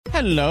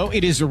Hello,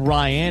 it is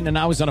Ryan, and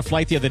I was on a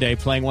flight the other day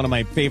playing one of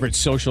my favorite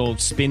social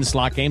spin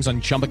slot games on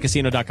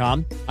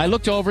ChumbaCasino.com. I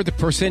looked over at the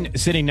person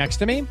sitting next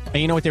to me, and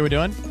you know what they were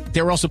doing?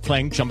 They were also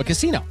playing Chumba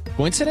Casino.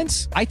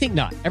 Coincidence? I think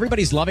not.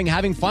 Everybody's loving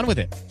having fun with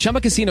it.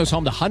 Chumba Casino is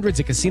home to hundreds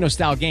of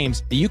casino-style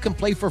games that you can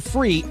play for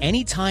free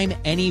anytime,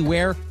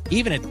 anywhere,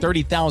 even at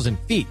 30,000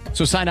 feet.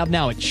 So sign up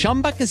now at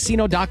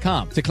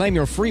ChumbaCasino.com to claim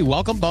your free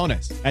welcome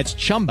bonus. That's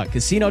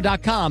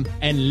ChumbaCasino.com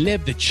and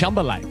live the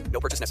Chumba life.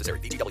 No purchase necessary.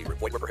 VGW.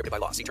 Void where prohibited by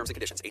law. See terms and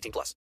conditions. 18+.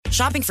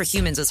 Shopping for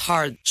humans is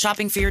hard.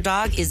 Shopping for your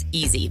dog is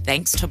easy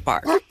thanks to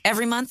Bark.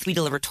 Every month, we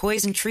deliver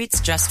toys and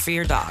treats just for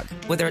your dog.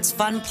 Whether it's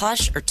fun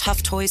plush or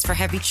tough toys for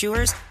heavy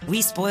chewers,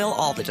 we spoil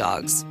all the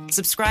dogs.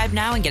 Subscribe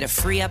now and get a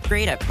free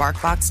upgrade at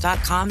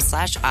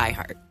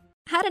BarkBox.com/iHeart.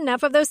 Had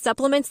enough of those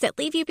supplements that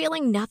leave you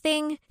feeling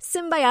nothing?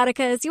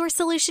 Symbiotica is your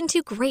solution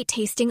to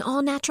great-tasting,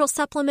 all-natural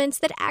supplements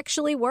that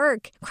actually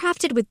work.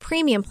 Crafted with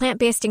premium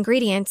plant-based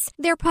ingredients,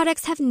 their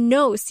products have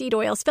no seed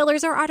oils,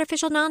 fillers, or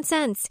artificial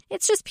nonsense.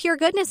 It's just pure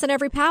goodness in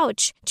every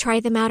pouch. Try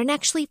them out and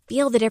actually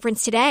feel the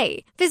difference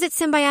today. Visit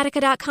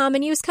Symbiotica.com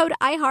and use code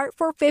IHEART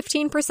for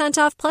 15%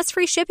 off plus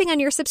free shipping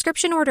on your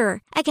subscription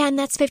order. Again,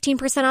 that's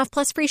 15% off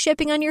plus free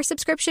shipping on your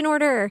subscription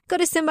order. Go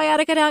to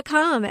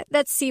Symbiotica.com.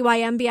 That's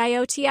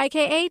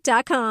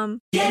CYMBIOTIKA.com.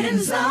 Get in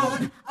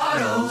zone,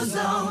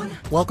 AutoZone.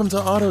 Welcome to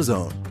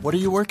AutoZone. What are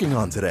you working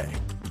on today?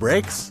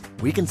 Brakes?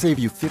 We can save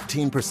you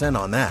 15%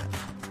 on that.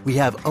 We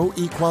have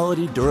OE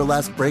quality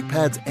Duralast brake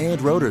pads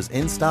and rotors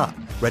in stock,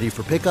 ready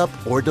for pickup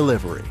or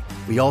delivery.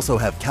 We also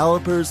have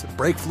calipers,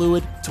 brake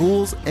fluid,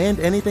 tools, and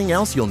anything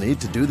else you'll need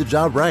to do the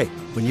job right.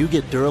 When you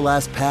get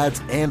Duralast pads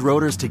and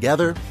rotors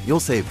together, you'll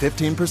save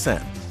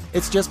 15%.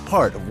 It's just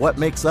part of what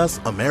makes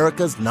us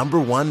America's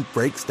 #1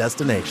 brakes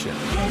destination.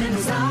 Get in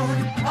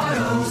zone,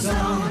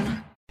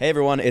 AutoZone. Hey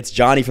everyone, it's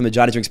Johnny from the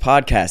Johnny Drinks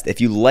podcast.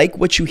 If you like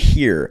what you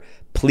hear,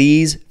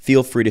 please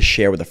feel free to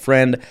share with a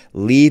friend,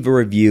 leave a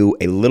review.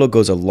 A little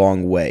goes a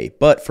long way.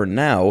 But for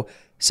now,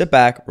 sit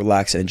back,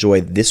 relax, and enjoy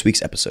this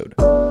week's episode.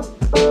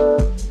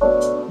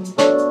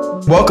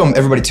 Welcome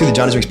everybody to the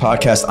Johnny Drinks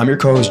podcast. I'm your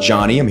co-host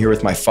Johnny. I'm here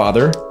with my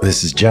father.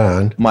 This is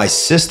John. My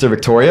sister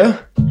Victoria.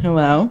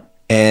 Hello.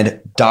 And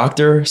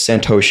Dr.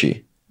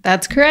 Santoshi.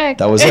 That's correct.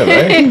 That was it,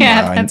 right?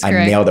 Yeah, that's correct.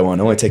 I nailed that one.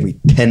 It only took me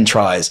 10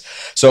 tries.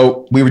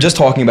 So we were just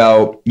talking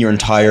about your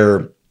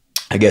entire,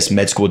 I guess,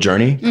 med school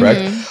journey, correct?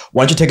 Mm-hmm.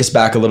 Why don't you take us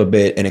back a little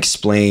bit and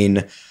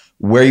explain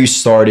where you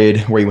started,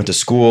 where you went to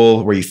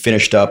school, where you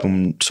finished up,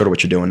 and sort of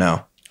what you're doing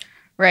now.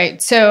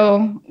 Right.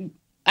 So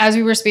as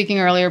we were speaking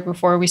earlier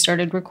before we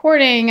started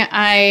recording,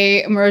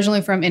 I am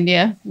originally from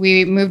India.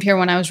 We moved here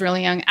when I was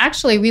really young.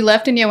 Actually, we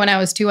left India when I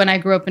was 2 and I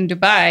grew up in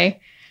Dubai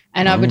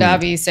and Abu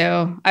Dhabi.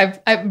 So I've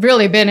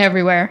really been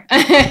everywhere.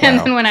 And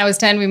then when I was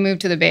 10, we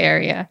moved to the Bay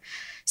Area.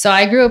 So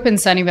I grew up in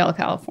Sunnyvale,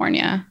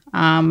 California.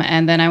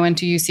 And then I went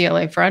to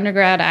UCLA for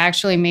undergrad. I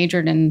actually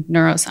majored in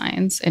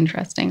neuroscience,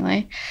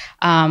 interestingly.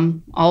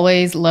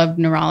 Always loved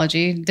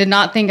neurology. Did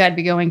not think I'd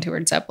be going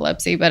towards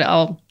epilepsy, but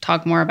I'll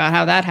talk more about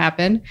how that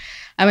happened.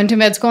 I went to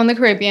med school in the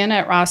Caribbean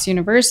at Ross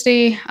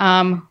University.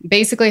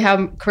 Basically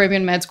how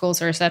Caribbean med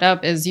schools are set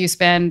up is you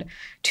spend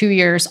 2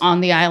 years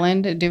on the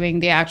island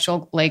doing the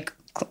actual like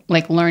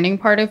learning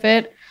part of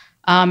it.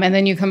 And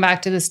then you come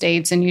back to the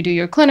States and you do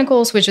your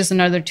clinicals, which is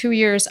another 2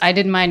 years. I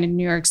did mine in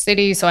New York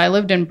City. So I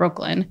lived in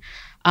Brooklyn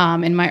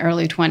in my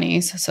early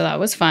 20s. So that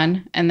was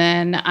fun. And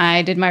then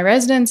I did my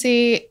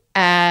residency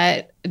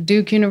at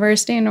Duke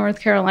University in North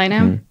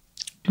Carolina,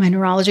 my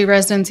neurology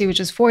residency,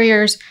 which is 4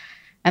 years.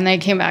 And then I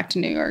came back to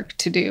New York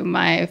to do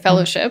my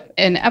fellowship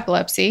in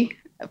epilepsy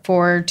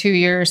for 2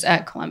 years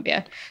at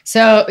Columbia.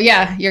 So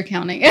yeah, you're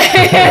counting.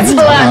 It's a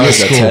lot.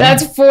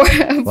 That's four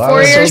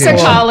years of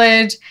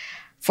college.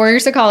 4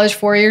 years of college,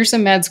 4 years of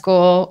med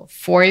school,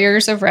 4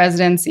 years of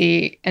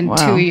residency, and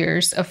 2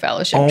 years of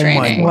fellowship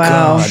training. Oh my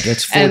God,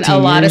 that's 14 and a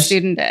lot years? of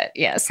student debt.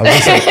 Yes. Give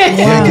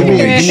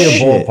me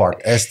a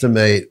ballpark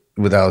estimate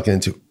without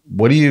getting into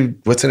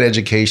what's an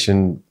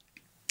education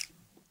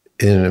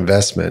in an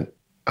investment?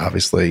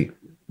 Obviously,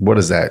 what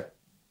does that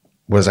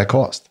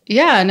cost?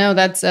 Yeah, no,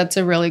 that's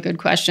a really good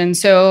question.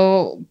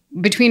 So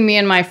between me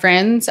and my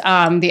friends,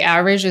 the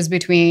average is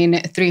between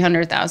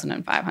 $300,000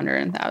 and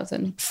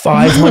 $500,000.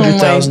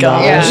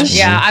 $500,000.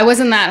 Yeah, I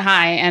wasn't that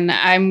high, and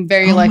I'm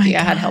very lucky.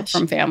 I had help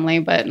from family,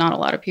 but not a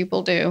lot of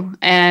people do.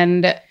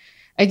 And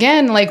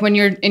again, like when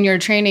you're in your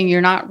training, you're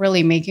not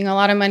really making a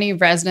lot of money.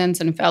 Residents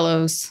and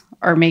fellows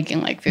are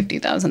making like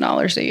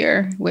 $50,000 a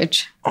year,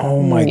 which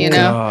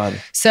God.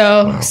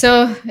 So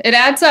it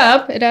adds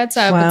up. Wow. It's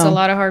a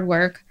lot of hard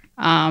work.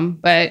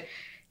 But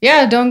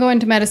yeah, don't go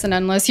into medicine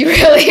unless you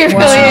really enjoy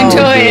it.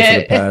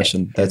 For the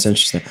passion. That's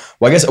interesting.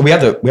 Well, I guess we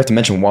have to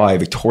mention why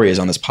Victoria is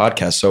on this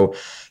podcast. So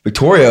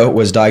Victoria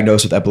was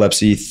diagnosed with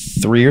epilepsy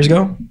 3 years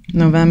ago.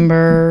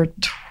 November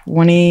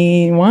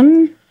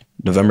 21.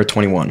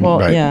 Well,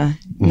 right. Yeah.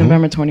 Mm-hmm.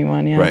 November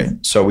 21. Yeah. Right.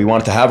 So we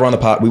wanted to have her on the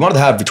pod. We wanted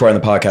to have Victoria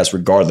on the podcast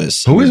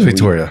regardless. Who is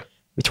Victoria?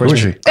 Victoria. Who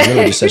is she? I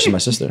literally just said she's my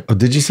sister. Oh,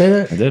 did you say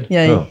that? I did.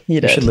 Yeah, you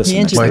did. You should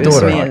listen. My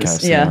daughter.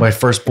 Yeah. My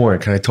firstborn.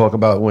 Can I talk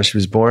about when she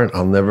was born?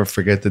 I'll never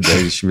forget the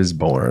day she was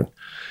born.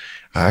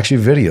 I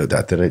actually videoed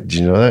that. Did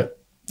you know that?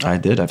 I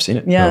did. I've seen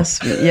it. Yes.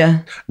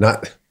 Yeah.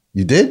 Not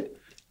you did?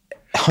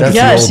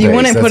 Yes, you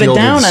wouldn't That's put the it old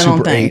down, I don't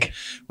Super think. 8.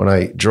 When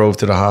I drove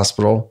to the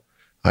hospital,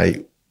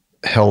 I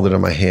held it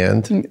in my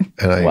hand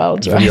and I While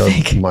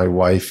videoed driving. my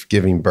wife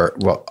giving birth,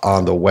 well,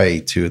 on the way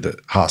to the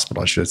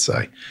hospital, I should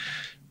say.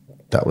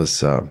 That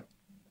was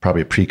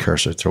probably a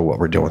precursor to what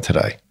we're doing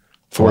today.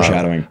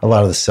 Foreshadowing. A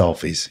lot of the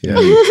selfies. Yeah.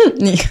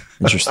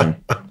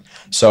 Interesting.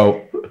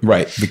 So,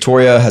 right.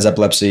 Victoria has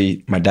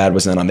epilepsy. My dad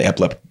was then on the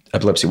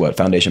epilepsy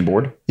Foundation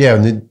board? Yeah.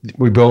 And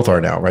we both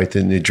are now, right?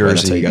 The New Jersey.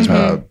 That's how you guys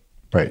met.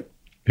 Right.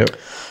 Yep.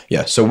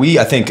 Yeah. So we,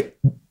 I think,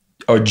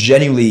 are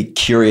genuinely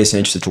curious and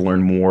interested to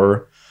learn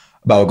more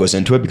about what goes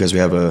into it because we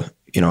have an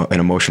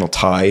emotional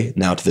tie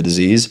now to the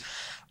disease.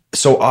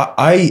 So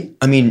I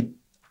mean,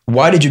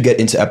 why did you get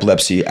into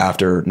epilepsy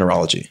after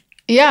neurology?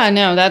 Yeah,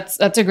 no, that's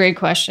a great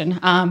question.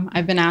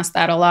 I've been asked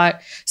that a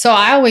lot. So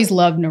I always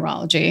loved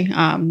neurology.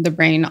 The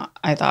brain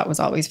I thought was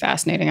always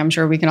fascinating. I'm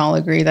sure we can all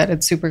agree that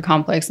it's super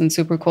complex and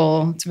super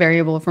cool. It's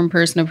variable from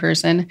person to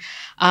person.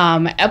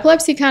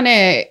 Epilepsy kind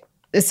of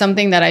is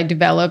something that I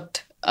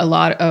developed a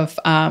lot of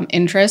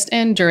interest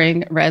in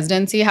during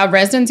residency. How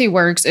residency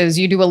works is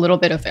you do a little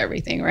bit of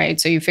everything, right?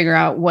 So you figure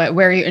out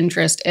where your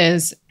interest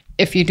is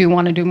if you do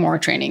want to do more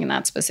training in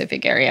that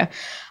specific area.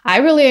 I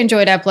really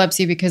enjoyed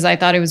epilepsy because I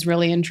thought it was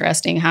really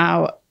interesting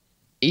how,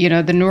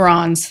 the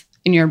neurons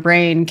in your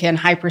brain can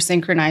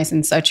hypersynchronize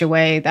in such a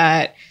way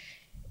that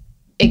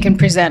it can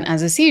present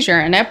as a seizure.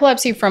 And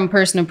epilepsy from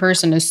person to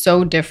person is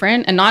so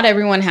different. And not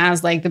everyone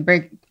has like the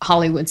big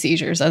Hollywood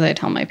seizures, as I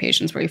tell my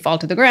patients, where you fall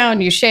to the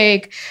ground, you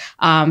shake,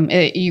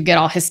 you get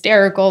all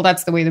hysterical.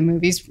 That's the way the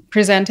movies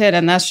present it.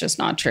 And that's just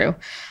not true.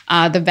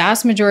 The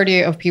vast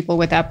majority of people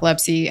with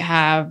epilepsy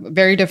have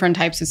very different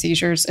types of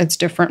seizures. It's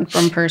different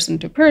from person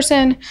to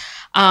person.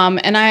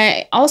 And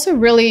I also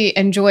really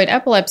enjoyed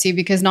epilepsy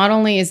because not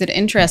only is it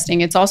interesting,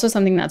 it's also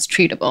something that's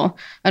treatable.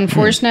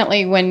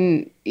 Unfortunately,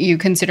 when you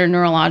consider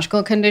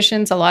neurological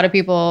conditions, a lot of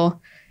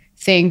people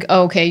think,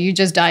 okay, you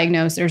just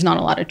diagnose, there's not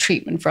a lot of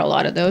treatment for a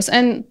lot of those.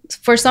 And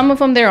for some of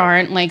them, there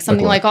aren't, like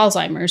something like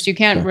Alzheimer's. You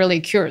can't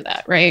really cure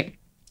that, right?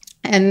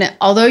 And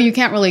although you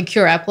can't really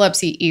cure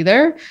epilepsy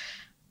either,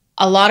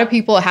 a lot of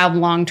people have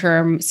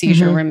long-term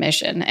seizure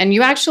remission. And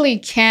you actually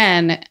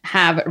can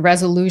have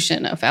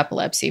resolution of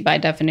epilepsy by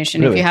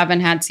definition. Really? If you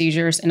haven't had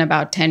seizures in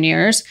about 10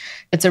 years,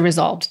 it's a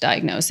resolved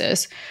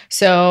diagnosis.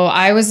 So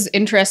I was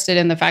interested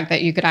in the fact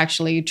that you could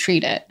actually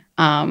treat it.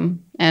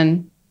 And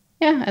then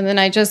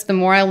the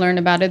more I learned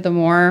about it, the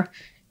more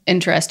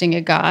interesting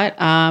it got.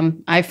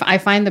 I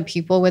find the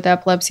people with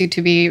epilepsy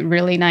to be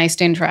really nice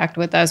to interact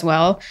with as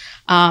well.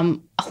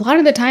 A lot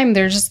of the time,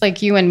 they're just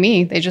like you and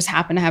me. They just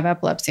happen to have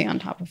epilepsy on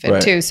top of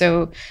it too.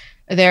 So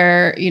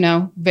they're,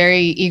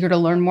 very eager to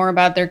learn more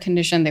about their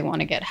condition. They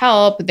want to get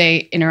help. They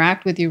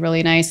interact with you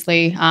really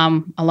nicely.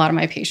 A lot of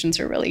my patients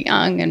are really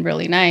young and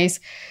really nice.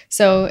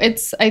 So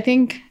I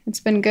think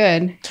it's been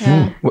good.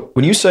 Yeah.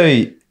 When you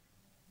say,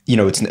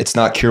 it's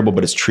not curable,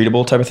 but it's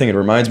treatable type of thing, it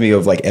reminds me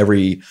of like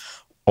every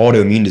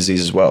autoimmune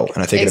disease as well.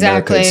 And I think in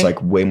America, it's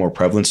like way more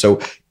prevalent. So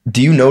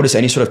do you notice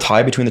any sort of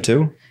tie between the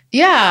two?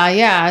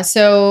 Yeah.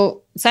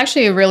 So it's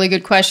actually a really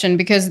good question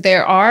because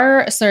there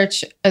is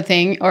such a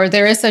thing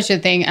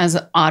as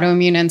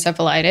autoimmune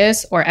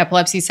encephalitis or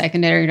epilepsy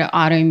secondary to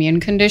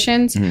autoimmune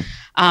conditions.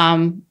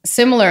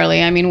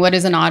 Similarly, I mean, what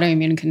is an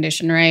autoimmune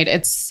condition, right?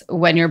 It's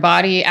when your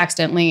body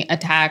accidentally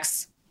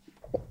attacks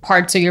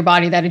parts of your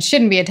body that it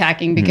shouldn't be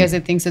attacking because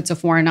it thinks it's a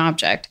foreign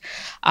object.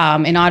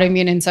 In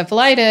autoimmune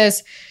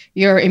encephalitis,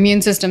 your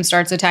immune system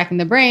starts attacking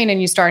the brain and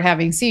you start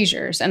having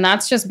seizures. And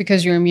that's just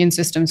because your immune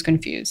system's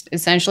confused.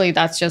 Essentially,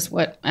 that's just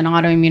what an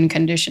autoimmune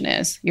condition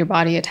is, your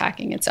body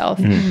attacking itself.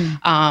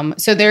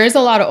 So there is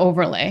a lot of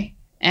overlay.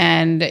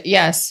 And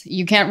yes,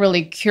 you can't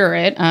really cure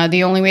it.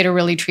 The only way to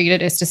really treat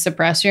it is to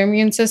suppress your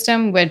immune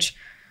system, which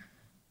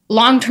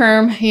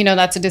long-term,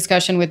 that's a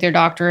discussion with your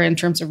doctor in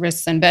terms of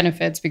risks and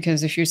benefits,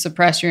 because if you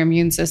suppress your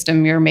immune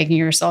system, you're making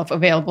yourself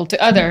available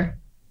to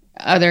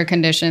other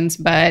conditions.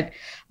 But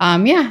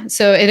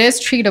so it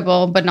is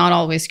treatable, but not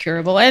always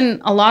curable.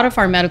 And a lot of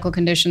our medical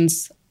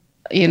conditions,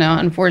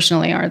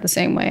 unfortunately are the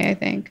same way, I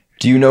think.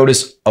 Do you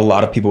notice a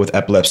lot of people with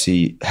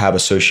epilepsy have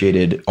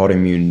associated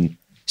autoimmune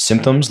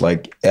symptoms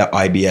like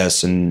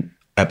IBS and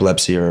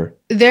epilepsy? Or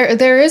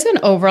there is an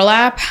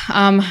overlap.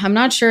 I'm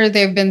not sure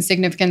there have been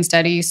significant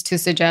studies to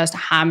suggest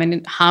how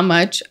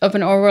much of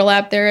an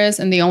overlap there is.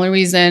 And the only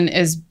reason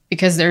is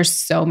because there's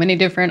so many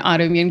different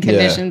autoimmune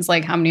conditions.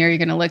 Like how many are you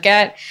going to look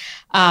at?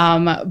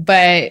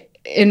 But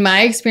in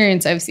my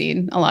experience, I've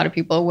seen a lot of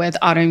people with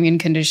autoimmune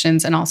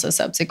conditions and also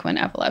subsequent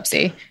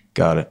epilepsy.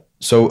 Got it.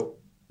 So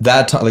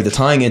that the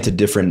tying into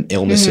different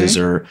illnesses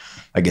or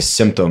I guess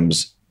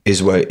symptoms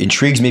is what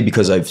intrigues me,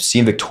 because I've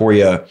seen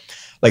Victoria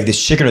like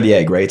this chicken or the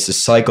egg, right? It's a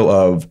cycle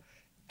of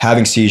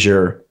having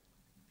seizure,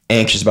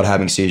 anxious about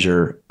having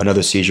seizure,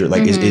 another seizure.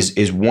 Like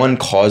is one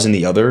causing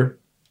the other?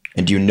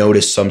 And do you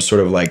notice some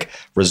sort of like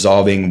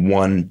resolving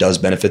one does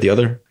benefit the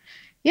other?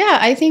 Yeah,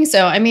 I think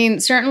so. I mean,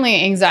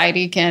 certainly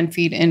anxiety can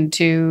feed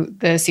into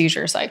the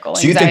seizure cycle.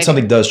 So you think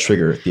something does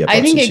trigger the epilepsy?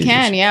 I think it seizures?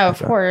 can. Yeah, of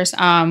course.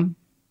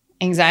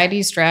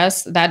 Anxiety,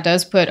 stress, that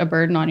does put a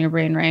burden on your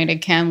brain, right?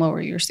 It can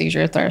lower your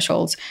seizure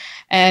thresholds.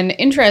 And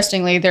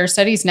interestingly, there are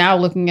studies now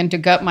looking into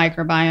gut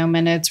microbiome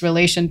and its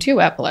relation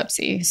to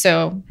epilepsy.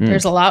 So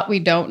there's a lot we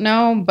don't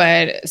know,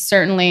 but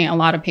certainly a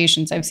lot of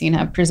patients I've seen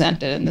have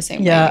presented in the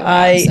same way.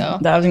 I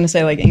was going to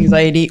say like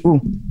anxiety.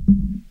 Ooh.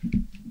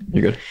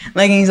 You're good.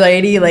 Like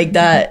anxiety, like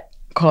that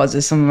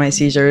causes some of my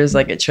seizures.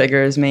 Like it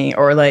triggers me,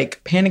 or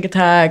like panic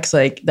attacks.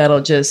 Like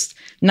that'll just,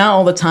 not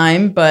all the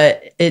time,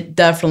 but it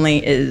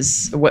definitely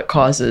is what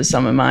causes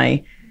some of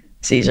my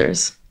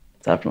seizures.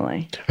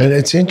 Definitely. And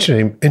it's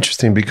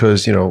interesting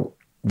because, you know,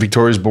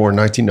 Victoria's born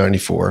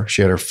 1994.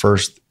 She had her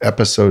first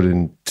episode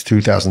in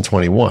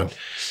 2021.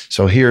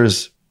 So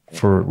here's,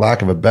 for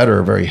lack of a better,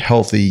 a very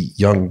healthy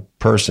young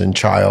person,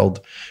 child,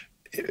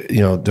 you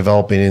know,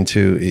 developing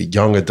into a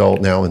young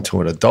adult, now into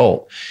an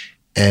adult,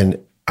 and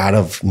out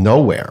of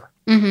nowhere.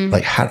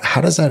 Like how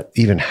does that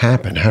even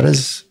happen? How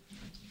does,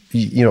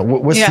 you know,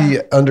 what's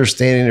the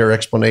understanding or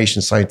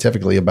explanation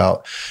scientifically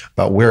about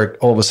where it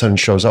all of a sudden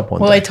shows up one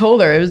day? Well, I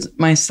told her it was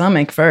my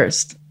stomach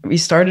first. We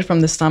started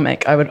from the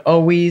stomach. I would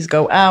always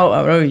go out.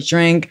 I would always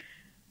drink.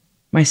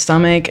 My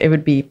stomach, it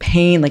would be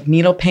pain, like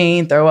needle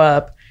pain, throw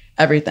up,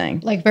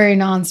 everything. Like very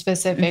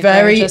non-specific.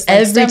 Very, just like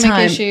every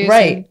time. Issues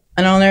right.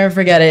 And I'll never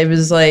forget it. It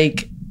was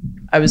like,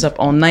 I was up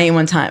all night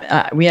one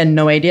time. We had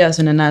no idea.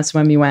 So then that's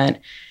when we went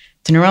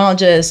to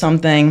neurologist,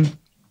 something,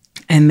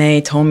 and they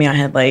told me I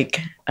had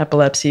like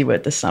epilepsy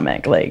with the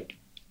stomach, like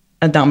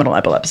abdominal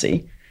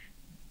epilepsy.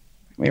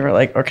 We were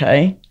like,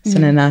 okay. So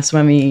then that's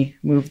when we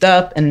moved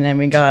up, and then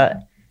we got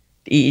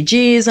the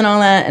EEGs and all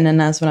that. And then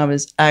that's when I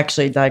was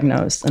actually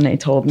diagnosed, and they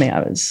told me I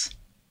was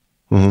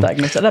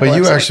diagnosed with epilepsy. But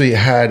you actually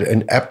had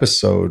an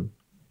episode.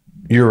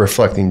 You're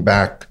reflecting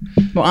back.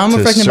 Well, I'm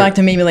reflecting back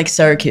to maybe like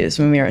Syracuse,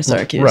 when we were at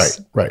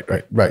Syracuse. Right.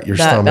 Your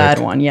that stomach. bad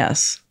one,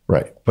 yes.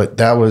 Right. But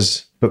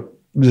does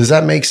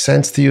that make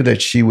sense to you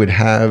that she would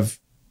have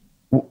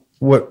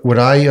what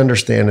I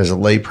understand as a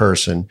lay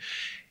person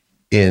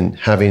in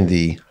having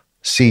the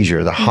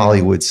seizure, the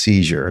Hollywood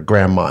seizure, a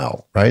grand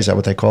mal, right? Is that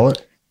what they call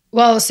it?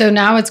 Well, so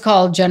now it's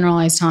called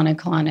generalized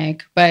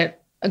tonic-clonic, but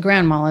a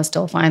grand mal is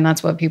still fine.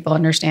 That's what people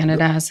understand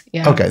it as.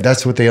 Yeah. Okay,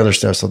 that's what they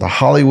understand. So the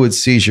Hollywood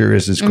seizure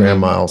is this grand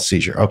mal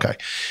seizure. Okay.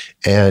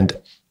 And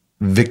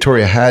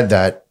Victoria had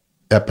that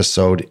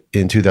episode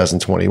in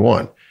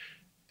 2021.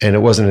 And it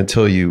wasn't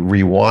until you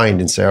rewind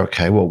and say,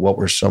 okay, well, what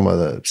were some of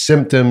the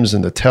symptoms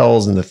and the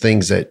tells and the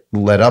things that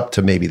led up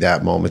to maybe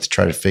that moment to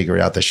try to figure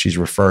out that she's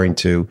referring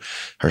to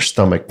her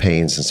stomach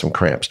pains and some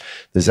cramps.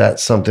 Is that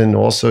something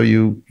also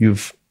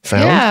you've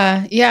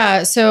found?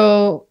 Yeah.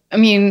 So, I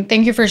mean,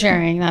 thank you for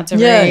sharing. That's a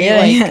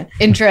very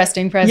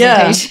interesting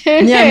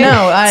presentation.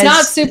 It's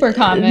not super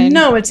common.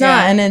 No, it's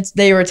not. And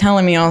they were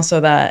telling me also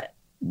that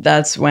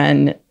that's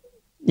when,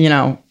 you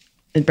know,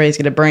 the brain's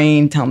get a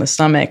brain telling the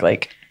stomach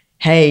like,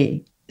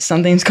 hey,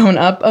 something's going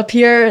up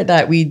here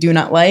that we do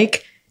not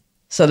like.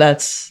 So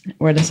that's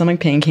where the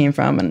stomach pain came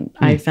from. And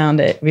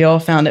we all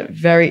found it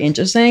very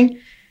interesting,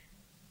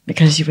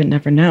 because you would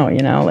never know,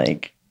 you know,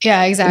 like.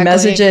 Yeah, exactly.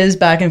 Messages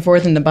back and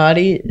forth in the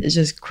body is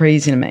just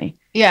crazy to me.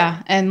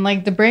 Yeah. And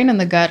like the brain and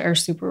the gut are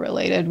super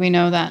related. We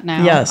know that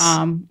now. Yes.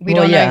 We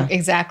don't know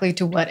exactly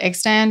to what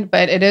extent,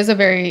 but it is a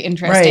very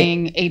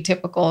interesting,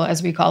 atypical,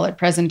 as we call it,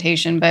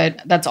 presentation.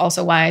 But that's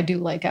also why I do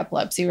like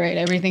epilepsy, right?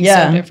 Everything's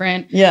so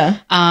different. Yeah.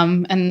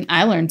 And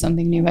I learn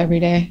something new every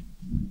day.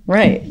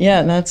 Right.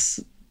 Yeah, that's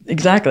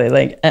exactly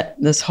like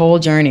this whole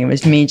journey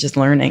was me just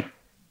learning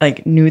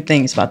like new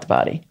things about the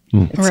body.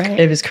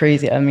 It was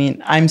crazy. I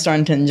mean, I'm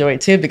starting to enjoy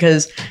it too,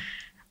 because,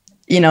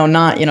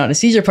 not, the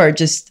seizure part,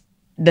 just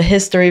the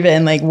history of it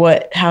and like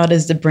how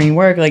does the brain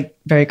work? Like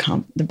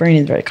the brain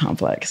is very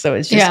complex. So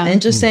it's just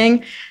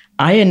interesting.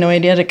 I had no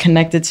idea to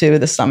connect it to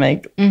the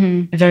stomach.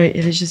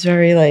 It was just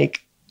very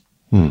like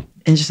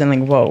interesting.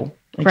 Like, whoa,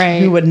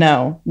 like, who would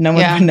know? No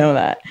one would know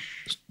that.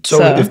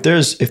 So if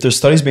there's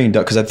studies being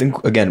done, because I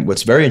think, again,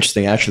 what's very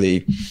interesting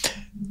actually,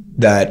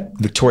 that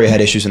Victoria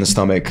had issues in the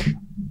stomach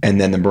and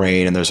then the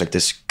brain, and there's like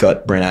this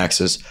gut brain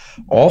axis.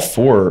 All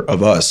four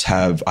of us I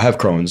have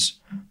Crohn's.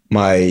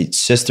 My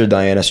sister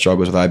Diana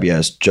struggles with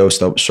IBS. Joe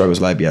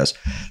struggles with IBS.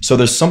 So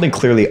there's something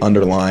clearly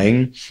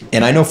underlying.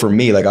 And I know for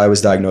me, like I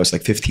was diagnosed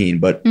like 15,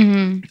 but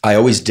I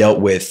always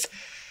dealt with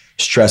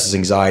stresses,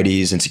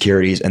 anxieties,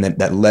 insecurities, and then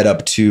that led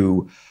up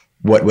to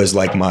what was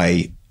like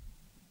my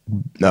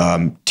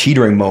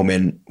teetering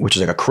moment, which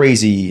is like a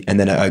crazy, and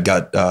then I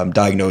got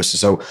diagnosed.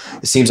 So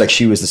it seems like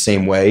she was the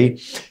same way.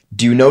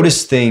 Do you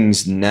notice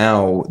things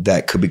now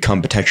that could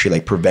become potentially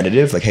like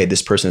preventative? Like, hey,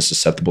 this person is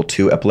susceptible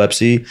to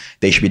epilepsy.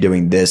 They should be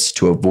doing this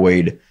to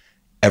avoid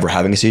ever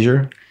having a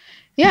seizure?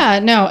 Yeah,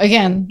 no,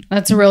 again,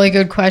 that's a really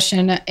good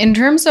question. In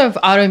terms of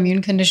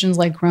autoimmune conditions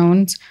like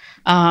Crohn's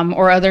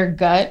or other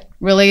gut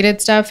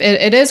related stuff,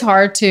 it is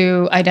hard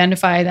to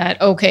identify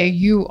that, okay,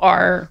 you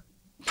are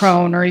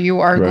prone or you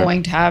are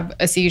going to have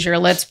a seizure.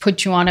 Let's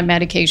put you on a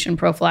medication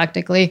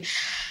prophylactically.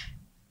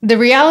 The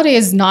reality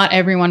is not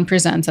everyone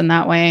presents in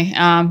that way.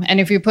 And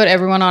if you put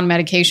everyone on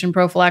medication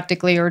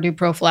prophylactically or do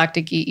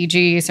prophylactic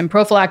EEGs, and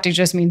prophylactic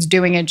just means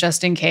doing it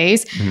just in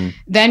case,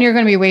 then you're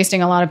going to be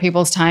wasting a lot of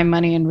people's time,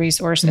 money, and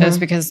resources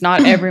because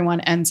not everyone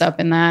ends up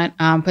in that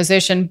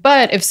position.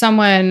 But if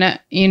someone,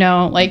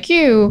 like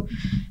you,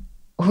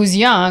 who's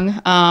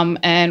young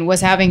and was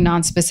having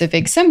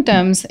nonspecific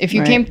symptoms, if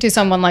you came to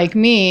someone like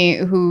me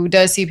who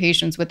does see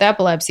patients with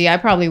epilepsy, I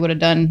probably would have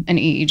done an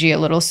EEG a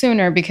little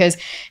sooner, because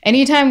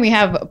anytime we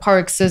have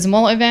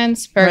paroxysmal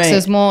events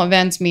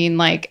mean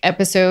like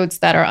episodes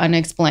that are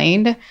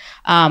unexplained.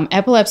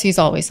 Epilepsy is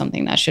always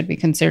something that should be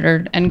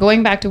considered. And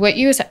going back to what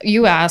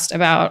you asked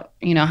about,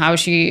 how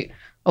she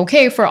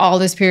okay for all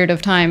this period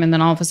of time, and then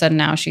all of a sudden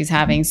now she's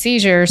having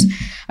seizures.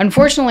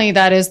 Unfortunately,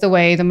 that is the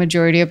way the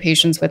majority of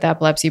patients with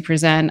epilepsy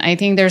present. I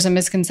think there's a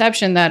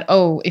misconception that,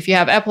 if you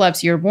have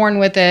epilepsy, you're born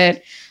with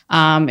it.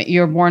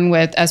 You're born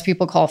with, as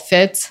people call,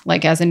 fits,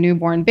 like as a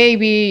newborn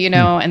baby,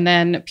 and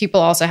then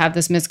people also have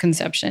this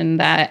misconception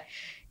that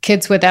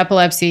kids with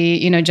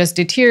epilepsy, just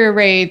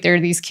deteriorate. There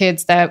are these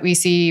kids that we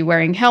see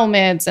wearing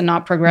helmets and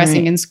not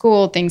progressing in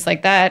school, things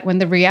like that. When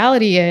the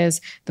reality is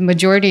the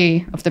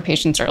majority of the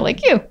patients are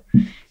like you.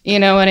 You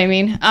know what I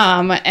mean?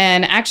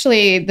 And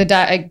actually,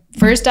 the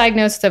first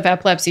diagnosis of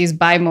epilepsy is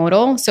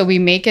bimodal. So we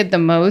make it the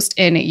most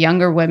in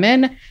younger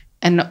women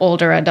and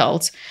older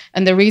adults.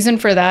 And the reason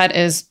for that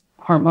is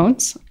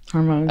hormones.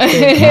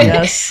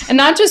 Yes. And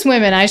not just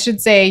women, I should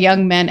say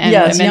young men and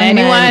women.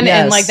 Anyone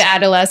in like the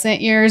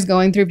adolescent years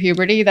going through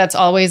puberty, that's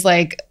always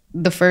like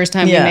the first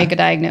time we make a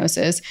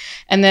diagnosis.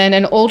 And then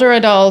in older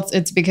adults,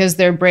 it's because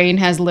their brain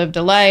has lived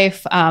a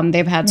life.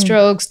 They've had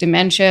strokes,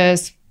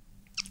 dementias,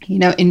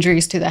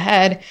 injuries to the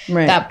head.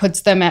 That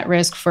puts them at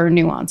risk for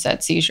new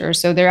onset seizures.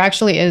 So there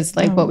actually is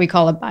like what we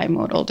call a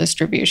bimodal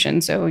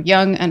distribution. So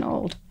young and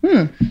old.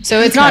 So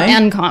it's not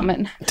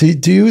uncommon.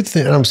 Do you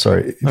think, I'm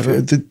sorry,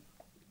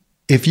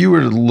 if you were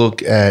to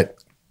look at,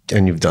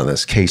 and you've done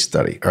this case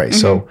study, all right,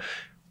 so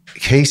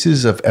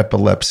cases of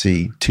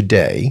epilepsy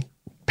today,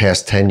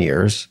 past 10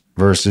 years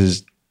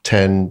versus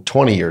 10,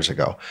 20 years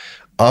ago,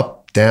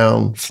 up,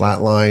 down,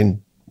 flatline,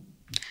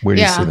 where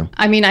do you see them?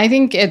 I mean, I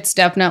think it's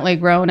definitely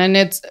grown, and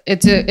it's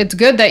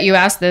good that you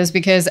asked this,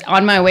 because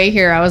on my way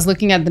here, I was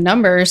looking at the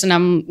numbers, and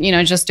I'm,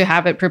 just to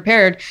have it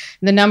prepared.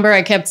 The number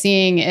I kept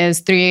seeing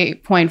is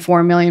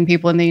 3.4 million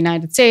people in the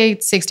United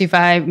States,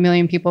 65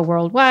 million people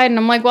worldwide. And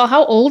I'm like, well,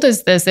 how old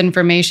is this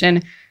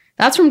information?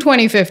 That's from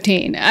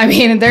 2015. I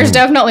mean, there's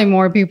definitely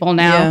more people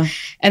now.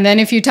 And then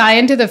if you tie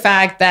into the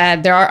fact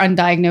that there are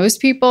undiagnosed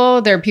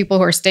people, there are people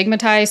who are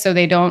stigmatized, so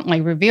they don't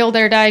like reveal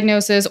their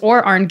diagnosis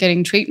or aren't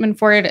getting treatment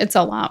for it, it's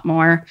a lot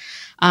more.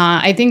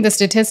 I think the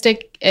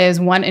statistic is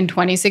 1 in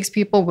 26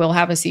 people will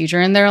have a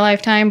seizure in their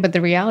lifetime, but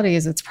the reality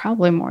is it's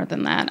probably more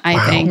than that,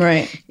 I think.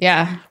 Right.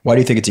 Yeah. Why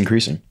do you think it's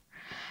increasing?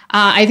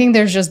 I think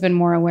there's just been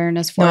more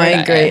awareness for it. I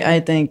agree.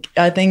 I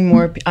think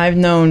more, I've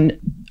known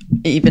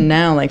even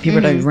now, like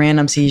people that have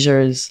random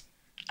seizures,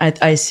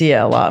 I see it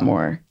a lot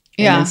more.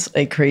 And it's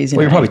like crazy.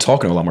 Well, you're probably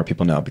talking to a lot more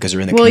people now because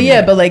you're in the community. Well,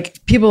 yeah, but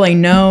like people I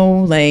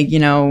know, like,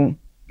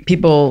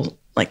 people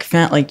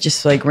like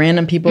just like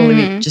random people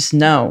we just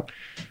know.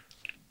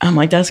 I'm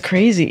like, that's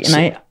crazy. And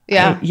I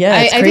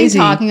think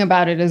talking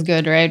about it is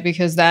good, right?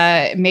 Because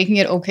that making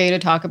it okay to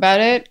talk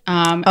about it.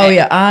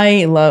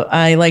 I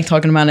like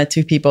talking about it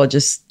to people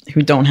just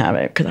who don't have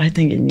it, because I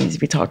think it needs to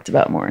be talked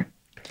about more.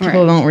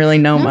 People don't really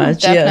know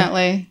much.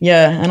 Definitely.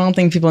 Yeah. I don't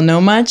think people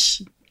know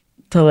much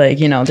to like,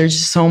 there's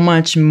just so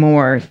much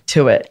more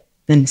to it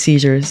than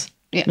seizures.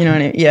 Yeah. You know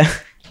what I mean? Yeah.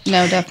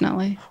 No,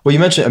 definitely. Well, you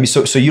mentioned,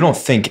 so you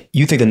think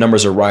the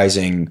numbers are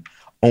rising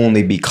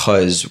only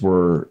because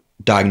we're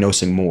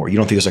diagnosing more? You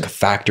don't think there's like a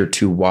factor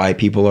to why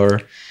people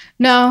are?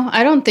 No,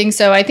 I don't think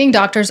so. I think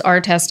doctors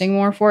are testing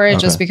more for it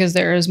just because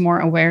there is more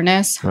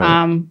awareness.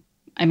 Right.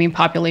 I mean,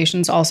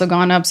 population's also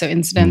gone up, so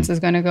incidence is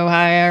going to go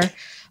higher.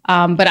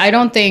 But I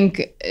don't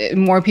think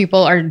more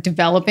people are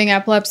developing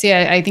epilepsy.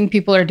 I think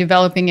people are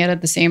developing it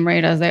at the same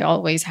rate as they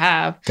always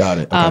have. Got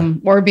it. Okay.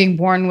 Or being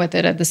born with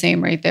it at the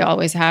same rate they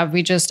always have.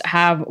 We just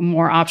have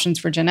more options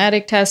for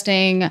genetic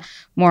testing,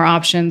 more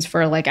options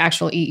for like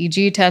actual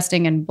EEG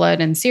testing and blood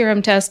and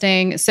serum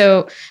testing.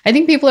 So I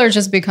think people are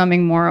just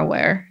becoming more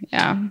aware.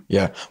 Yeah.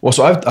 Yeah. Well,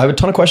 so I have a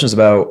ton of questions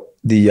about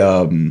the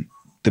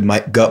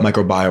gut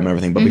microbiome and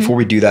everything. But before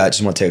we do that, I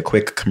just want to take a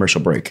quick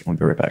commercial break. We'll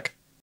be right back.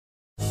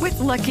 With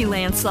Lucky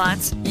Land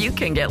Slots, you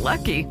can get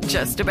lucky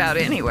just about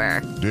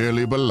anywhere.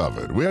 Dearly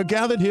beloved, we are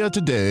gathered here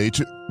today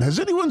to... Has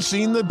anyone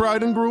seen the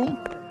bride and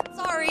groom?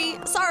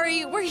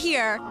 Sorry, we're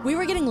here. We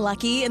were getting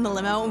lucky in the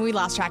limo and we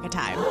lost track of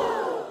time.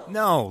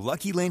 No,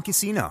 Lucky Land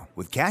Casino,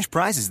 with cash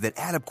prizes that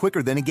add up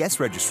quicker than a guest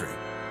registry.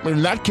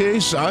 In that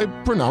case, I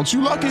pronounce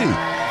you lucky.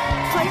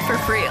 Play for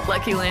free at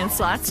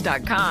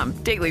LuckyLandSlots.com.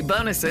 Daily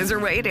bonuses are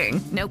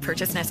waiting. No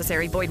purchase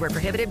necessary. Void where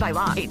prohibited by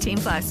law.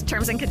 18+.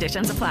 Terms and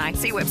conditions apply.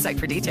 See website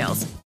for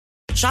details.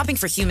 Shopping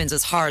for humans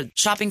is hard.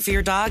 Shopping for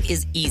your dog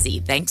is easy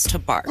thanks to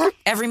Bark.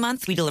 Every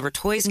month, we deliver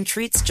toys and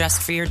treats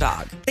just for your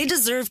dog. They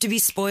deserve to be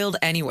spoiled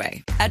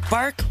anyway. At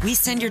Bark, we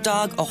send your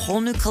dog a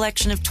whole new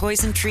collection of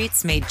toys and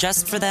treats made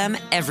just for them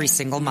every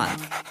single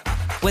month.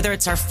 Whether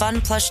it's our fun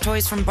plush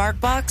toys from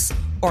BarkBox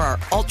or our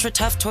ultra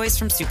tough toys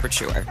from Super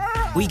Chewer,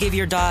 we give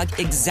your dog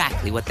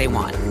exactly what they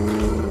want.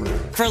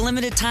 For a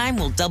limited time,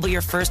 we'll double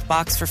your first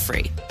box for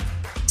free.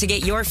 To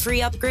get your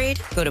free upgrade,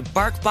 go to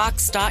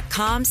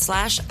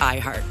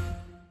barkbox.com/iHeart.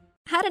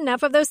 Had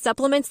enough of those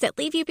supplements that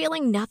leave you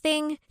feeling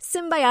nothing?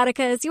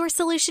 Symbiotica is your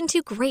solution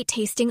to great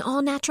tasting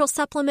all natural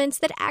supplements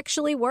that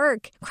actually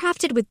work.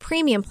 Crafted with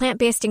premium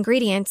plant-based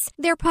ingredients,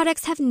 their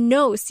products have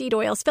no seed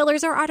oils,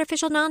 fillers, or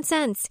artificial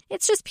nonsense.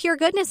 It's just pure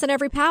goodness in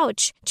every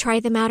pouch. Try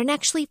them out and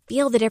actually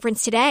feel the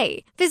difference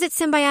today. Visit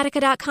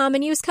Symbiotica.com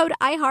and use code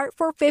iHeart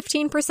for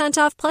 15%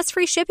 off plus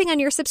free shipping on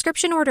your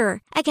subscription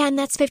order. Again,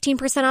 that's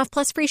 15% off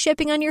plus free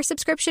shipping on your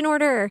subscription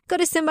order. Go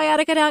to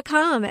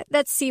Symbiotica.com.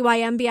 That's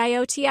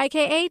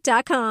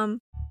CYMBIOTIKA.com.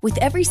 With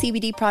every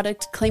CBD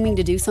product claiming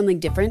to do something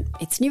different,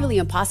 it's nearly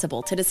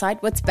impossible to decide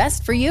what's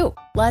best for you.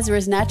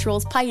 Lazarus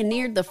Naturals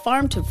pioneered the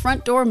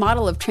farm-to-front-door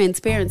model of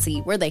transparency,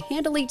 where they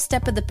handle each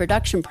step of the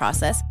production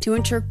process to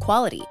ensure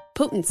quality,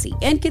 potency,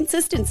 and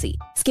consistency.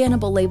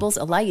 Scannable labels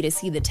allow you to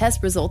see the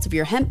test results of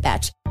your hemp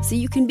batch, so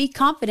you can be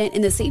confident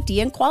in the safety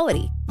and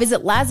quality.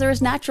 Visit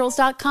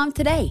LazarusNaturals.com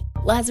today.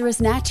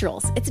 Lazarus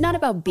Naturals. It's not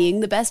about being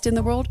the best in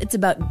the world, it's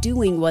about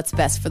doing what's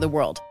best for the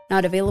world.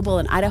 Not available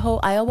in Idaho,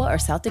 Iowa, or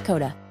South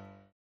Dakota.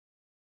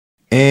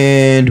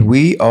 And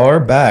we are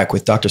back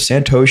with Dr.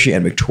 Santoshi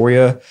and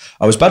Victoria.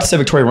 I was about to say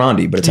Victoria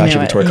Rondi, but it's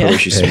actually Victoria Cody.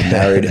 She's been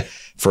married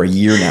for a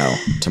year now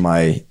to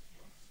my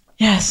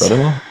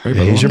brother-in-law.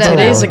 He's your brother-in-law.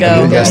 Days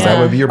ago. Yes, that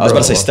would be your I was brother-in-law.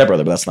 about to say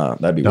stepbrother, but that's not.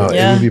 That'd be weird.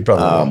 It would be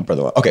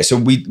brother-in-law. Okay, so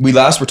we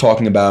last were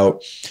talking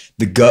about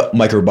the gut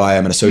microbiome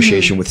and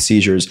association with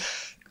seizures.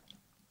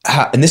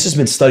 And this has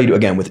been studied,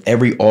 again, with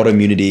every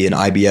autoimmunity and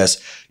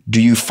IBS. Do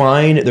you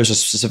find there's a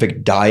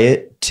specific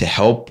diet to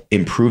help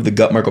improve the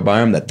gut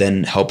microbiome that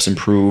then helps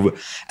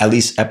improve at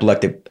least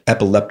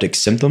epileptic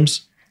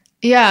symptoms?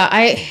 Yeah,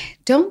 I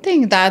don't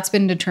think that's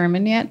been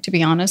determined yet, to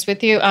be honest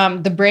with you.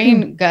 The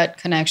brain-gut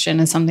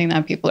connection is something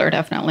that people are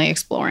definitely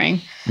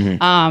exploring.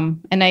 And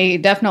I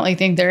definitely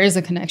think there is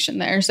a connection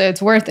there. So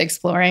it's worth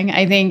exploring.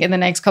 I think in the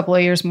next couple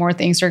of years, more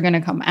things are going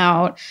to come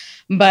out.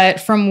 But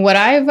from what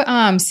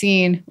I've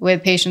seen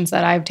with patients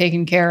that I've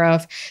taken care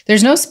of,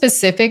 there's no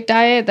specific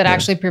diet that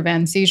actually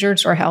prevents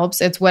seizures or helps.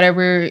 It's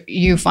whatever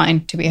you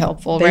find to be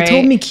helpful, They right?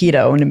 told me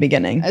keto in the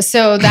beginning.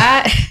 So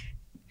that...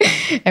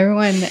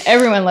 Everyone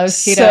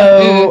loves keto.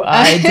 So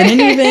I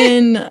didn't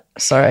even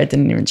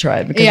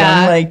try because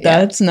I'm like,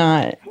 that's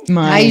not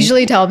my... I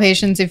usually tell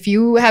patients, if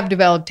you have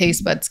developed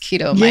taste buds,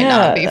 keto might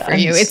not be for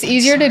you. It's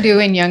easier to do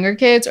in younger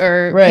kids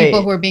or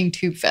people who are being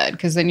tube fed,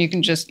 because then you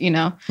can just,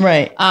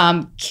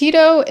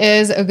 keto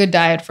is a good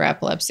diet for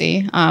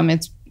epilepsy.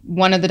 It's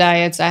one of the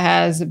diets that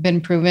has been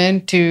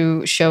proven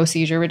to show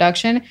seizure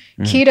reduction.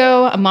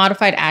 Keto,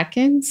 modified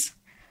Atkins,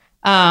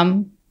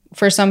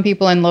 for some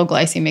people in low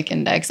glycemic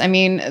index. I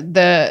mean,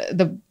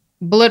 the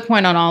bullet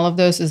point on all of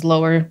those is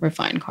lower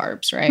refined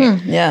carbs, right?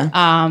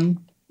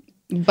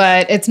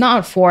 But it's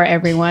not for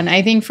everyone.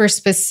 I think for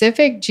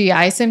specific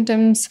GI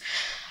symptoms,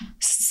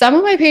 some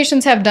of my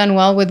patients have done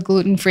well with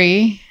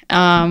gluten-free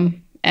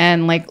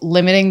and like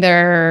limiting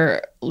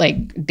their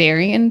like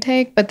dairy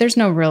intake, but there's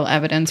no real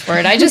evidence for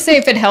it. I just say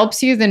if it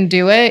helps you, then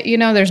do it.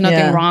 There's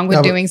nothing wrong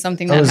with doing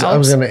something that helps. I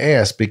was going to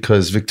ask,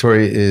 because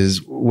Victoria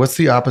what's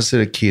the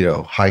opposite of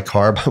keto? High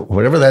carb?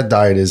 Whatever that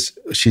diet is,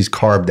 she's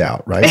carved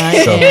out, right?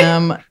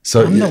 I'm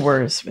the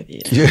worst with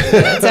you.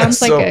 It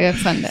sounds like a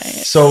fun diet.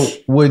 So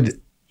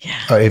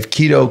if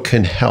keto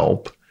can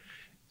help,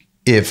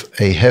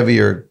 if a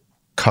heavier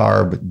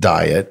carb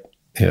diet,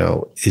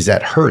 is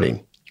that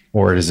hurting,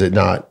 or is it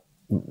not?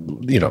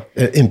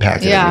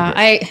 Impacted. Yeah,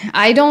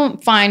 I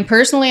don't find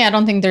personally, I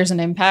don't think there's an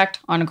impact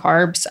on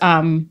carbs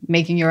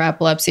making your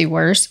epislepsy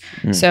worse.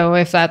 So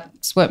if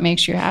that's what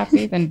makes you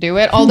happy, then do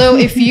it. Although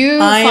if you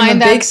I'm a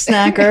big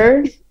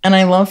snacker and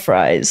I love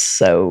fries,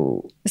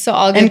 so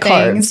all good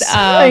things.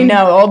 I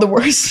know, all the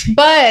worst.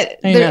 But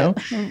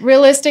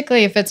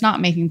realistically, if it's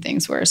not making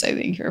things worse, I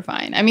think you're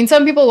fine. I mean,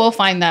 some people will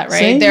find that,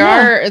 right?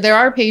 There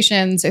are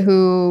patients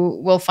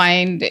who will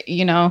find,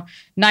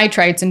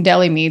 nitrites in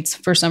deli meats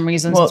for some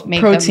reasons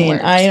make protein. them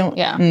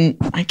worse.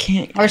 I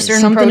can't. Or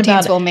certain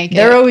proteins will make it.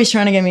 They're always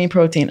trying to get me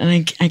protein, and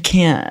I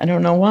can't. I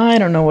don't know why. I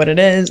don't know what it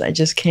is. I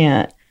just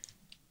can't.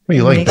 Well,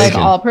 you like bacon? Like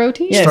all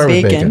protein? Yeah, Start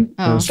with bacon.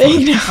 Oh,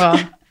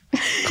 bacon.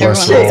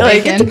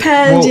 It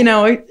depends.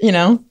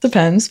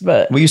 Depends.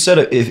 But you said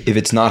if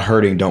it's not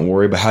hurting, don't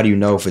worry. But how do you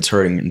know if it's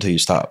hurting until you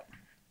stop?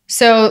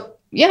 So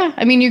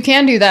I mean, you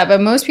can do that,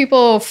 but most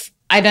people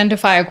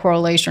identify a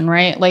correlation,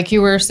 right? Like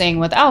you were saying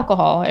with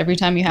alcohol, every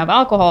time you have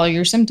alcohol,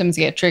 your symptoms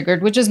get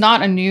triggered, which is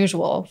not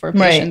unusual for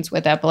patients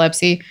with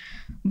epilepsy.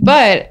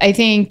 But I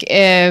think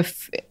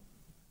if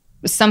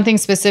something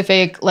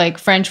specific like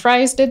French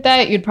fries did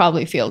that, you'd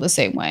probably feel the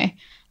same way.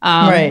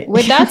 Right.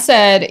 With that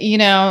said,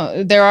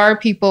 there are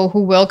people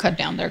who will cut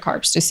down their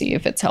carbs to see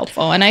if it's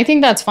helpful. And I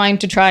think that's fine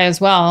to try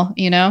as well,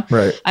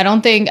 Right. I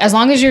don't think, as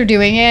long as you're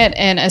doing it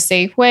in a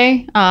safe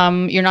way,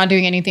 you're not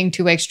doing anything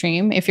too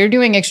extreme. If you're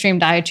doing extreme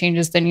diet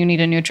changes, then you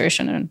need a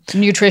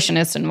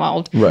nutritionist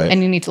involved. Right.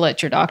 And you need to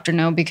let your doctor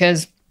know,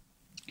 because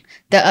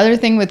the other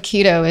thing with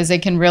keto is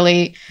it can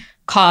really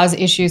cause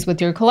issues with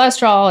your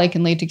cholesterol. It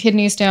can lead to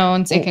kidney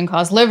stones. It can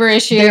cause liver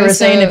issues. They were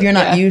saying if you're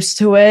not used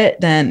to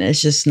it, then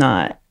it's just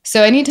not.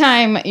 So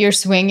anytime you're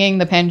swinging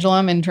the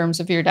pendulum in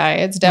terms of your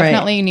diets,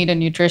 definitely you need a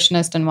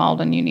nutritionist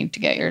involved, and you need to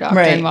get your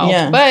doctor involved.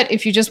 Yeah. But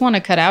if you just want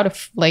to cut out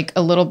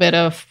a little bit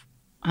of,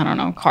 I don't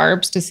know,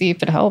 carbs to see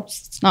if it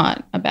helps, it's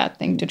not a bad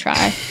thing to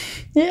try.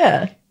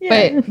 Yeah.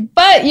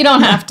 But you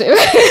don't have to.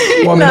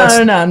 Well, No.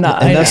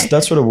 And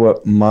that's sort of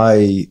what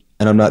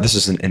and I'm not, this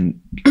isn't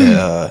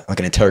like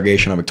an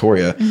interrogation on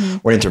Victoria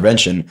or an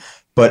intervention,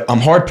 but I'm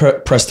hard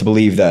pressed to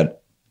believe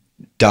that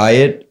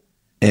diet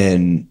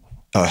and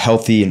a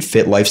healthy and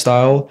fit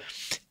lifestyle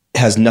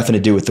has nothing to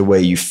do with the way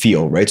you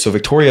feel, right? So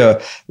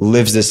Victoria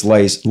lives this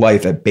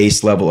life at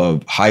base level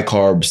of high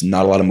carbs,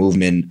 not a lot of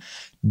movement,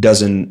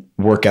 doesn't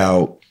work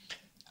out.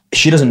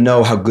 She doesn't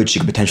know how good she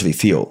could potentially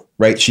feel,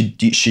 right? She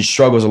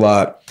struggles a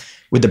lot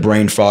with the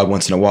brain fog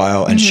once in a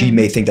while, and she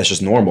may think that's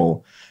just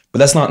normal, but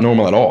that's not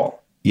normal at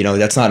all.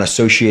 That's not an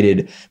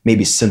associated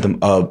maybe symptom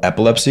of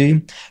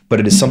epilepsy, but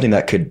it is something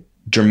that could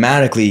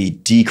dramatically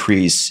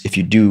decrease if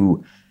you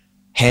do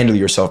handle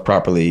yourself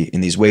properly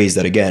in these ways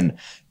that, again,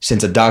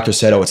 since a doctor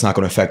said, it's not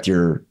going to affect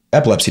your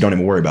epilepsy, don't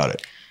even worry about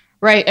it.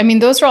 Right. I mean,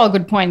 those are all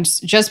good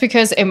points. Just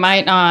because it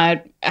might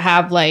not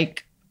have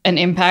an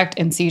impact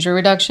in seizure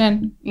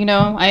reduction,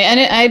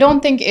 I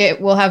don't think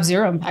it will have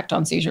zero impact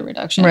on seizure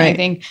reduction. Right. I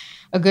think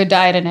a good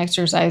diet and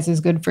exercise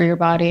is good for your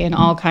body in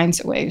all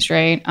kinds of ways,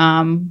 right?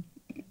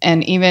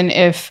 And even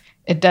if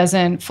it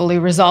doesn't fully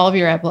resolve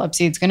your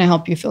epilepsy, it's going to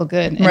help you feel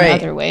good in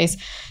other ways.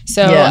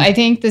 So I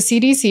think the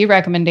CDC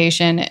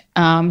recommendation,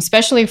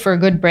 especially for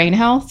good brain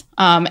health,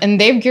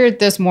 and they've geared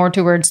this more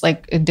towards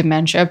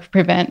dementia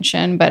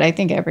prevention, but I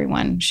think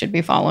everyone should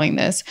be following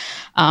this,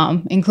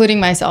 including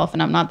myself,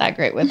 and I'm not that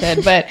great with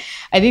it. But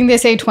I think they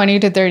say 20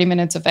 to 30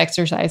 minutes of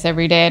exercise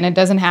every day, and it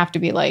doesn't have to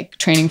be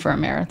training for a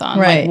marathon.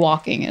 Right.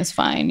 Walking is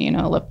fine,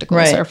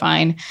 ellipticals are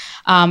fine.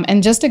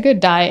 And just a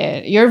good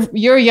diet.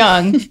 You're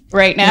young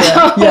right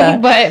now,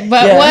 but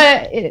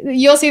what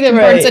you'll see the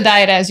importance of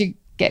diet as you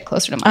get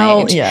closer to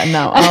my age.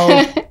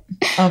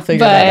 I'll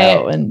figure that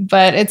out.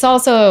 But it's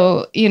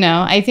also,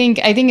 I think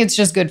it's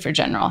just good for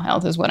general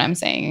health is what I'm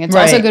saying. It's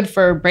also good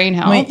for brain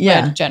health,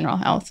 but general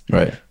health.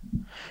 Right.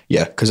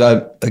 Yeah. Because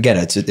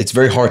it's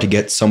very hard to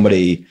get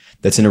somebody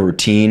that's in a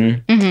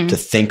routine to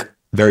think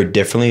very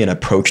differently, and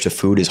approach to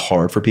food is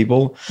hard for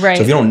people. Right.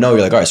 So if you don't know,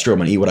 you're like, all right, screw it, I'm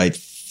going to eat what I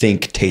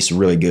think tastes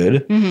really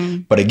good.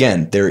 But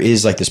again, there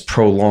is this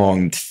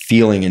prolonged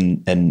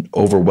feeling and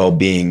over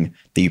well-being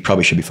that you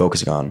probably should be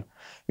focusing on.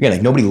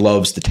 Again, nobody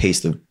loves the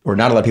taste of, or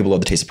not a lot of people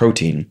love the taste of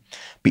protein,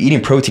 but eating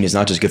protein is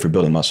not just good for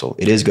building muscle.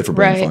 It is good for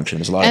brain function.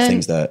 There's a lot of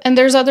things that. And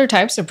there's other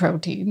types of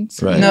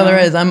proteins. Right. No, there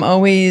is. I'm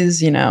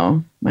always,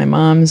 my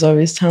mom's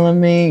always telling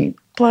me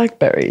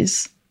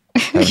blackberries,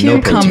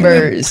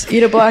 cucumbers,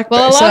 eat a blackberry.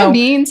 Well, a lot of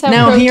beans have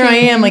now here I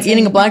am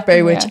eating a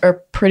blackberry, which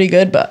are pretty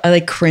good, but I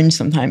cringe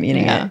sometimes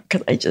eating it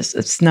because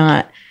it's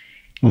not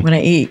what I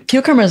eat.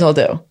 Cucumbers I'll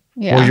do.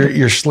 Yeah. Well,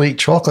 your Slate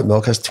chocolate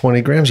milk has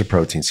 20 grams of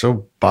protein,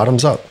 so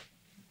bottoms up.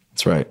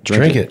 That's right.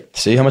 Drink it.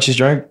 See how much he's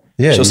drank?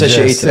 Yeah. She'll say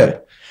she ate today.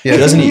 Yeah. He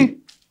doesn't eat.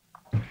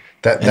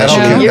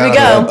 That'll Here we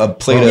go. A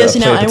plate of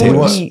I potatoes.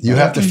 won't eat. You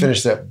have to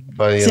finish that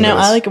by the end So now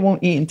of this. I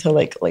won't eat until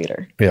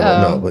later.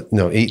 Yeah,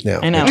 no, eat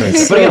now. I know.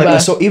 But again,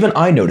 so even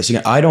I notice,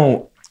 I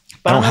don't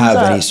have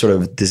any sort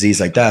of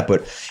disease like that,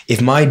 but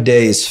if my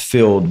day is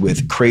filled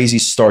with crazy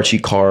starchy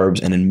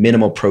carbs and in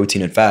minimal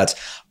protein and fats,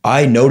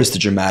 I notice the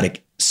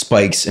dramatic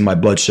spikes in my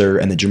blood sugar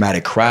and the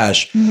dramatic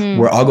crash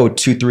where I'll go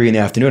 2-3 in the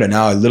afternoon and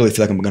now I literally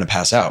feel like I'm going to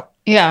pass out.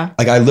 Yeah.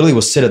 I literally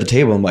will sit at the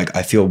table and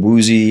I feel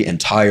woozy and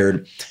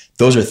tired.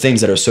 Those are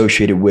things that are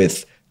associated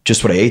with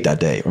just what I ate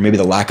that day, or maybe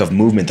the lack of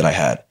movement that I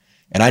had.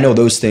 And I know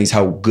those things,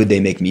 how good they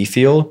make me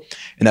feel.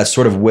 And that's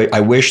sort of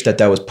I wish that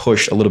was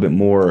pushed a little bit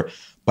more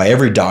by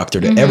every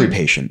doctor to every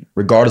patient,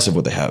 regardless of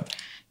what they have.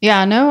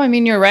 Yeah, no, I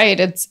mean, you're right.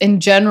 It's in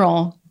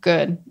general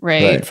good,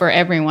 right? For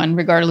everyone,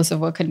 regardless of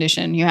what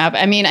condition you have.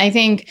 I mean, I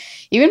think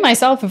even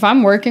myself, if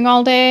I'm working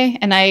all day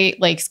and I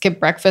skip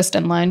breakfast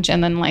and lunch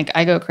and then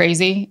I go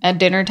crazy at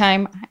dinner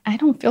time, I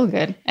don't feel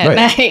good at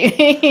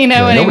night. You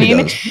know what I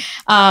mean?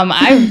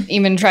 I've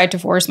even tried to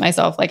force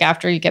myself,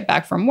 after you get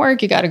back from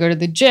work, you got to go to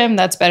the gym.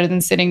 That's better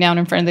than sitting down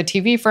in front of the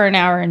TV for an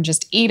hour and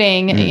just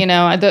eating.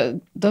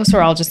 Those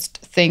are all just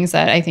things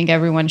that I think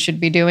everyone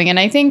should be doing. And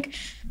I think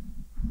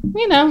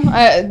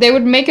they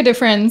would make a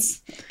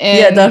difference.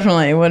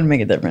 Definitely. It would make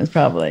a difference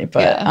probably.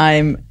 But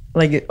I'm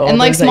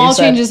and small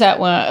changes at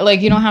one,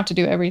 you don't have to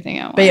do everything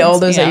at once. But all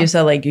those that you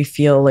said, you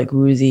feel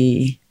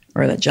woozy,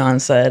 or that John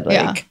said,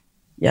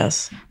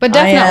 yes. But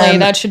definitely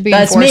that should be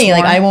That's me.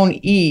 More. I won't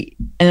eat.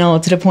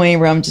 And to the point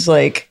where I'm just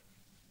I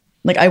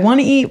want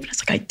to eat, but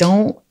it's I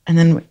don't And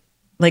then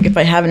like if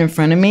I have it in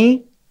front of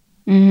me,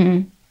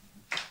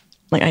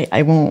 like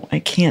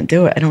I can't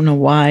do it. I don't know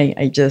why.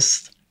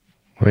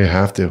 Well, you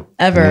have to.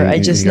 I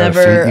just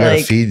never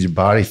like feed your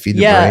body, feed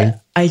the brain.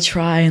 I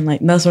try, and like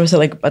that's what I said,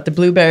 like about the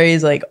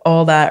blueberries, like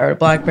all that, or the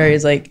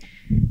blackberries, like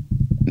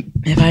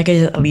if I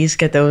could at least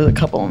get those a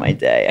couple in my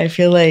day, I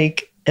feel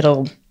like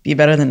it'll be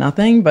better than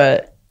nothing,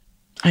 but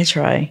I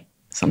try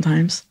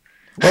sometimes.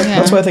 Well,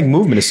 that's why I think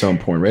movement is so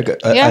important, right?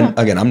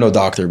 Again, I'm no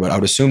doctor, but I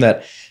would assume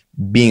that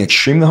being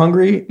extremely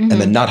hungry and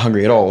then not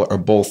hungry at all are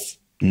both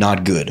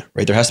not good,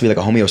 right? There has to be like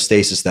a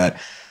homeostasis that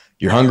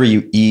you're hungry,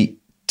 you eat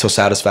till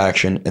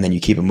satisfaction, and then you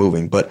keep it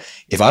moving. But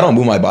if I don't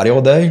move my body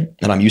all day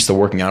and I'm used to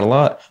working out a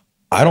lot,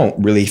 I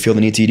don't really feel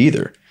the need to eat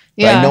either.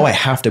 But I know I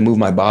have to move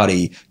my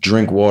body,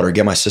 drink water,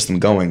 get my system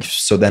going,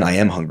 so then I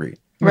am hungry.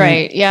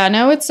 Right. Yeah.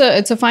 No, it's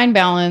a fine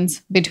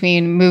balance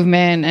between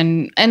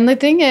movement and the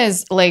thing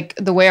is, like,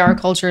 the way our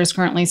culture is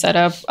currently set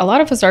up, a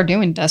lot of us are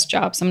doing desk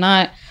jobs. I'm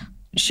not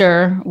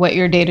sure what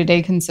your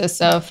day-to-day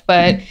consists of,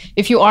 but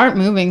if you aren't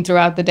moving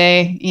throughout the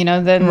day, you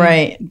know, then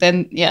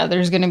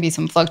there's going to be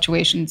some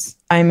fluctuations.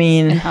 I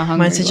mean,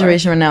 my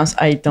situation right now is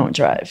I don't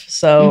drive.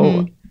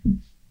 So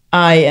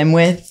I am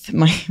with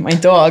my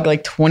dog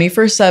like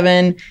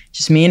 24/7,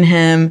 just me and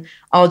him.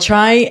 I'll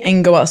try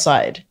and go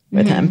outside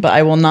with him, but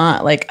I will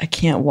not, like, I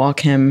can't walk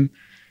him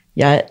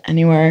yet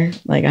anywhere.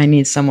 Like, I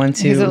need someone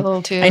to, he's a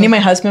little too. I need my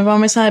husband by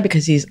my side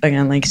because he's,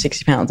 again, like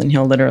 60 pounds and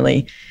he'll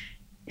literally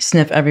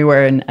sniff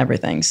everywhere and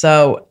everything.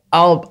 So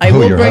I will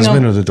your bring husband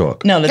him, or the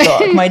dog? No, the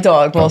dog. My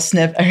dog will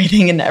sniff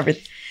everything and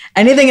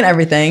anything and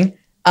everything.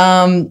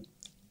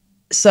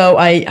 So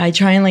I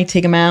try and like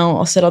take him out.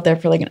 I'll sit out there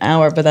for like an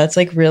hour, but that's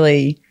like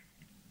really,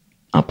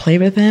 I'll play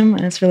with him,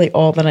 and it's really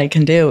all that I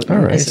can do. All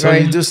right, so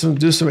you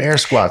do some air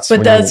squats. But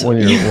when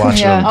you're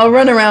watching him. I'll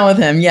run around with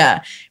him,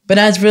 but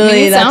that's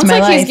really it that's sounds my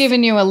like life. he's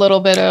giving you a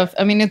little bit of.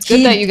 I mean, it's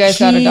good that you guys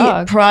got a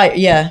dog.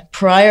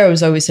 Prior I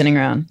was always sitting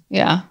around.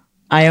 Yeah,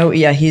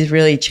 he's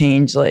really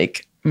changed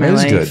like my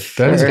life.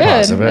 That is good.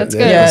 That is positive. That's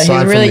good. Yeah,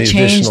 he's really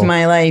changed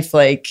my life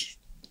like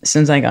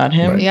since I got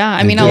him. Right. Yeah,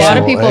 I mean, a lot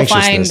of people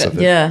find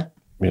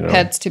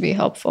pets to be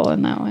helpful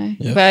in that way.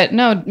 Yeah.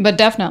 But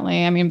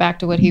definitely, I mean, back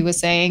to what he was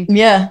saying.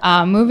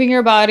 Yeah. Moving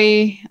your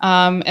body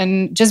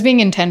and just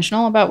being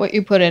intentional about what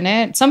you put in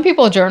it. Some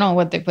people journal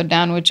what they put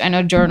down, which I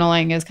know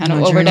journaling is kind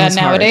of overdone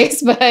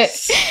nowadays, but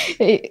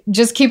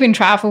just keeping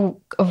track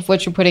of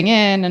what you're putting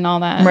in and all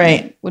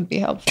that would be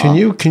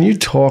helpful. Can you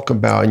talk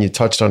about, and you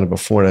touched on it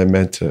before and I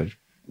meant to,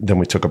 then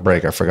we took a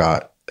break, I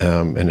forgot,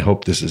 and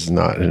hope this is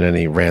not in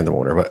any random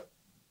order, but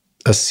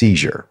a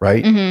seizure,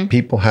 right?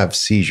 People have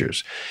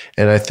seizures.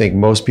 And I think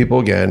most people,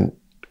 again,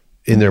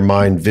 in their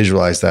mind,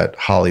 visualize that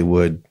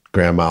Hollywood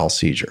grand mal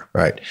seizure,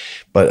 right?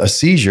 But a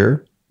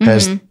seizure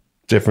has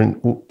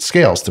different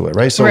scales to it,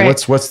 right? So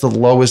what's the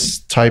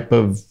lowest type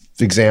of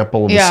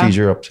example of a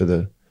seizure up to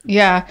the...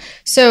 Yeah.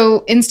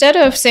 So instead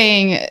of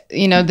saying,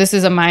 you know, this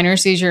is a minor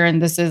seizure and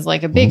this is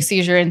like a big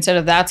seizure, instead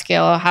of that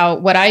scale,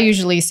 what I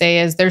usually say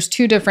is there's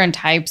two different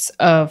types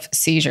of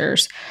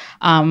seizures.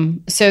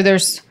 So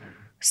there's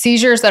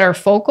seizures that are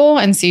focal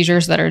and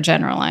seizures that are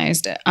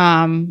generalized.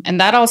 And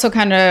that also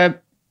kind of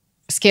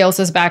scales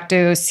us back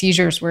to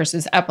seizures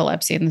versus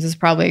epilepsy. And this is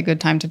probably a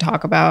good time to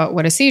talk about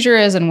what a seizure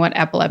is and what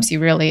epilepsy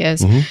really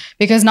is.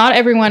 Because not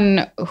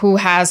everyone who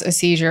has a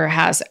seizure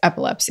has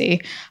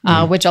epilepsy,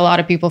 which a lot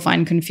of people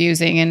find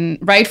confusing. And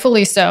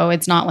rightfully so.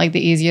 It's not like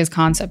the easiest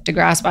concept to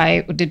grasp.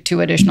 I did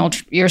 2 additional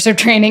years of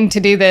training to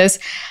do this.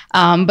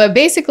 But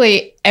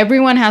basically,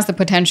 everyone has the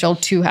potential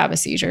to have a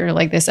seizure.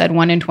 Like they said,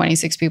 1 in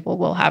 26 people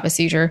will have a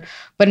seizure,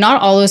 but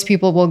not all those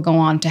people will go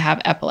on to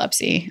have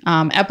epilepsy.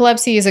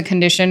 Epilepsy is a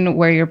condition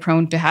where you're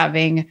prone to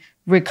having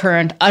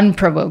recurrent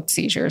unprovoked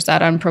seizures.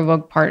 That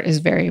unprovoked part is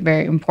very,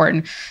 very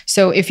important.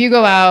 So if you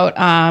go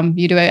out,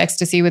 you do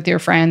ecstasy with your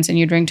friends and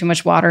you drink too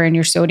much water and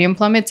your sodium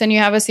plummets and you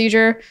have a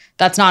seizure,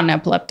 that's not an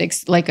epileptic,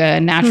 like a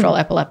natural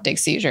epileptic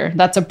seizure.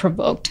 That's a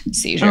provoked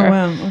seizure. Oh,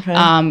 wow.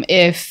 Okay.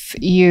 If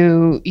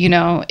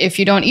if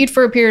you don't eat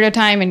for a period of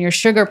time and your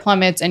sugar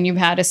plummets and you've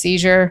had a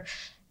seizure,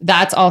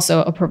 that's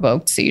also a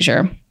provoked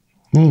seizure.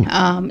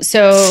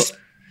 That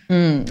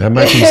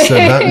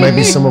might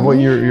be some of what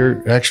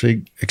you're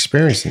actually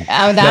experiencing.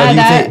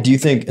 Do you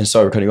think, and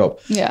sorry for cutting you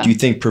off, do you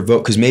think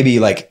because maybe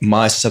like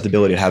my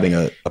susceptibility to having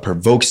a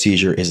provoked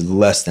seizure is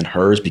less than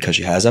hers because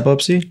she has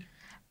epislepsy?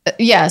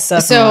 Yes.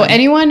 So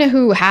anyone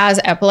who has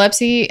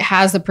epilepsy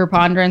has the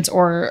preponderance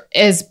or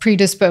is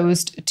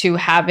predisposed to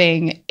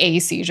having a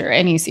seizure,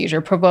 any seizure,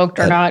 provoked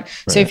or not.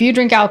 So if you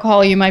drink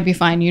alcohol, you might be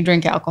fine. You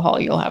drink alcohol,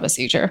 you'll have a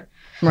seizure.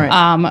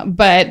 Right.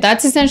 But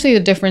that's essentially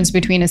the difference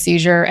between a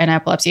seizure and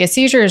epilepsy. A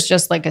seizure is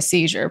just like a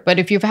seizure. But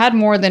if you've had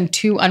more than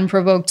 2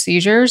 unprovoked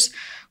seizures,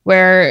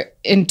 where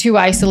in 2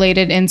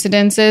 isolated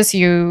incidences,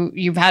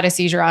 you've had a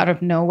seizure out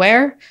of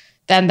nowhere,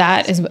 then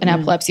that is an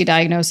epilepsy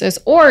diagnosis.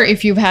 Or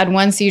if you've had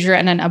 1 seizure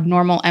and an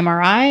abnormal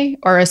MRI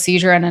or a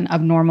seizure and an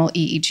abnormal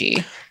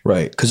EEG.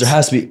 Right. Because there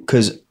has to be,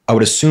 because I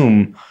would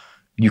assume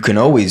you can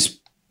always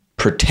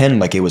pretend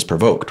like it was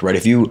provoked, right?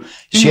 If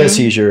she had a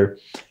seizure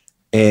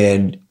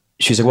and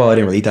she's like, well, I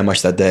didn't really eat that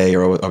much that day,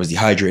 or I was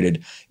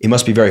dehydrated. It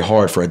must be very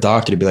hard for a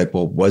doctor to be like,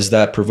 well, was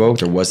that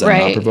provoked or was that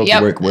not provoked?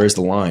 Yep. Where's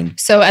the line?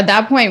 So at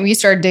that point, we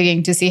start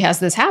digging to see, has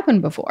this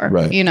happened before?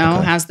 Right.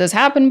 Has this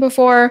happened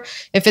before?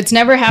 If it's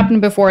never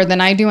happened before,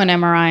 then I do an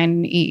MRI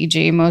and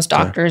EEG. Most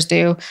doctors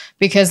do,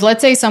 because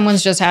let's say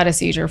someone's just had a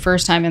seizure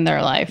first time in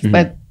their life,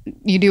 but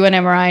you do an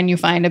MRI and you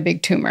find a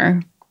big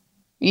tumor.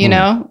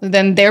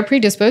 Then they're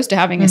predisposed to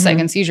having a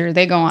second seizure.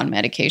 They go on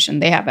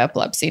medication. They have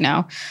epilepsy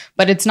now.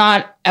 But it's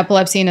not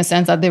epilepsy in a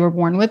sense that they were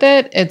born with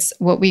it. It's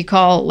what we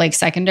call like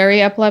secondary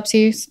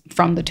epilepsy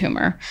from the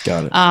tumor.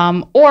 Got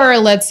it. Or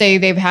let's say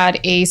they've had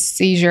a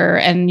seizure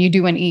and you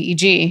do an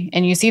EEG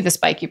and you see the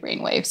spiky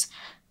brain waves.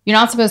 You're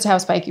not supposed to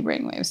have spiky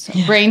brain waves.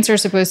 Yeah. Brains are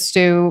supposed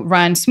to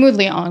run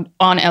smoothly on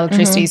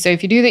electricity. So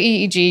if you do the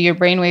EEG, your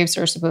brain waves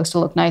are supposed to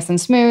look nice and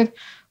smooth.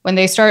 When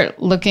they start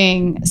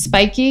looking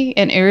spiky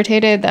and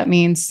irritated, that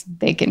means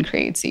they can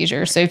create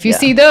seizures. So if you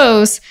see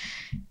those,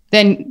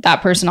 then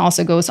that person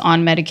also goes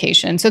on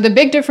medication. So the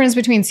big difference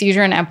between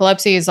seizure and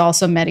epilepsy is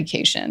also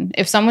medication.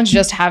 If someone's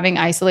just having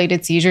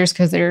isolated seizures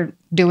because they're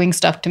doing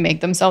stuff to make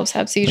themselves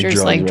have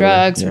seizures, like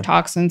drugs or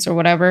toxins or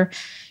whatever,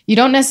 you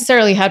don't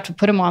necessarily have to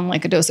put them on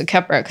like a dose of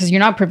Keppra because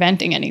you're not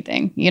preventing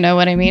anything. You know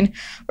what I mean?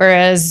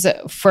 Whereas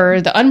for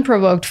the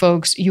unprovoked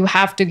folks, you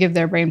have to give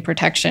their brain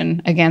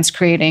protection against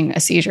creating a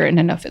seizure in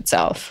and of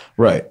itself.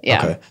 Right.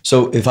 Yeah. Okay.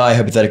 So if I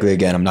hypothetically,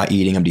 again, I'm not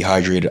eating, I'm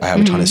dehydrated, I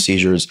have a ton of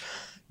seizures,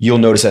 you'll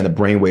notice that in the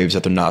brain waves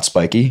that they're not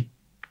spiky.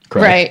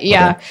 Correct? Right.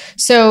 Yeah. Okay.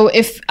 So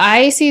if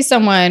I see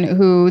someone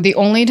who the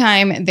only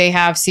time they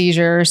have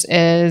seizures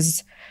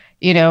is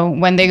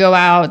when they go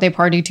out, they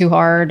party too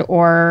hard,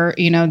 or,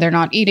 they're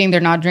not eating,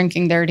 they're not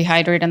drinking, they're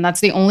dehydrated, and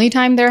that's the only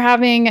time they're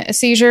having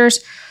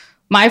seizures,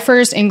 my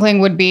first inkling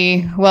would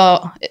be,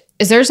 well,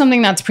 is there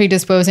something that's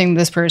predisposing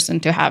this person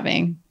to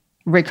having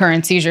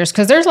recurrent seizures?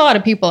 Because there's a lot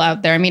of people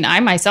out there. I mean, I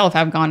myself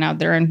have gone out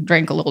there and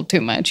drank a little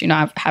too much.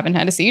 I haven't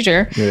had a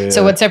seizure.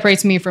 So what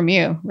separates me from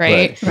you,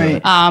 right?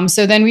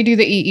 So then we do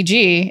the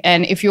EEG,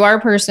 and if you are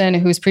a person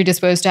who's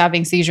predisposed to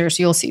having seizures,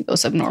 you'll see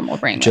those abnormal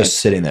brain waves. Just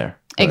sitting there.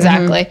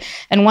 Exactly.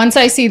 And once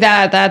I see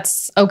that,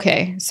 that's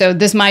okay. So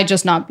this might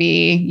just not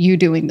be you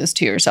doing this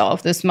to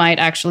yourself. This might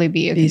actually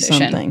be a condition.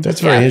 Something.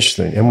 That's very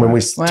interesting. And when we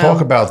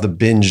talk about the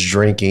binge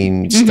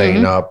drinking,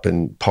 staying up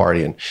and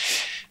partying,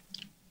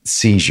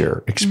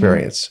 seizure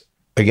experience,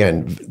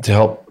 again, to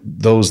help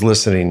those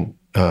listening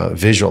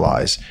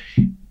visualize,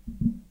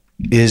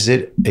 is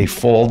it a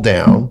fall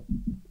down,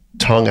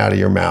 tongue out of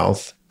your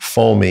mouth,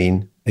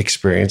 foaming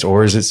experience,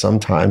 or is it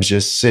sometimes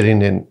just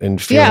sitting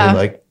and feeling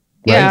like, right?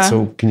 Yeah.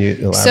 So can you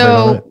elaborate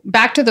on it?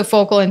 Back to the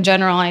focal and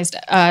generalized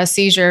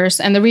seizures.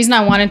 And the reason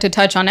I wanted to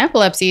touch on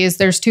epilepsy is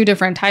there's two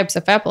different types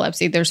of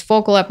epilepsy. There's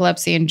focal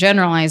epilepsy and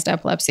generalized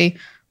epilepsy.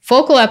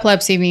 Focal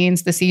epilepsy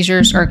means the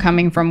seizures are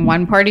coming from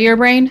one part of your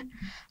brain.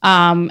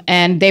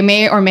 And they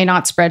may or may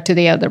not spread to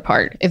the other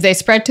part. If they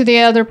spread to the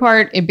other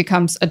part, it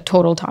becomes a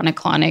total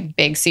tonic-clonic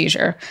big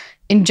seizure.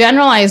 In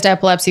generalized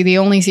epilepsy, the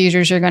only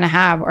seizures you're going to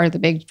have are the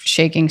big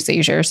shaking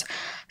seizures.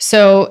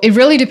 So it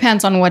really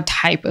depends on what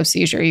type of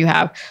seizure you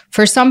have.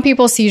 For some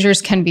people,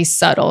 seizures can be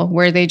subtle,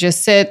 where they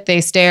just sit, they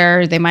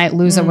stare, they might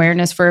lose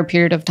awareness for a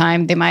period of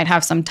time. They might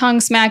have some tongue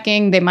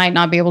smacking. They might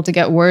not be able to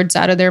get words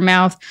out of their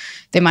mouth.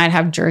 They might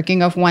have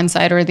jerking of one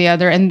side or the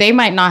other, and they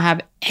might not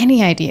have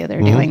any idea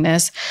they're doing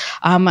this.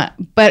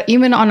 But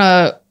even on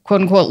a quote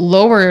unquote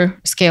lower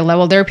scale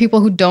level, there are people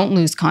who don't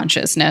lose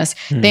consciousness.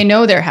 They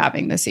know they're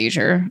having the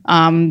seizure.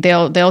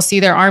 They'll see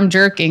their arm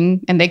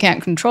jerking and they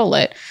can't control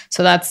it.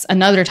 So that's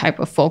another type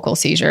of focal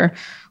seizure.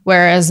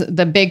 Whereas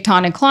the big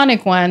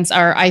tonic-clonic ones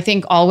are, I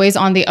think, always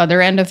on the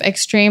other end of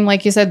extreme.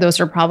 Like you said, those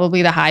are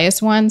probably the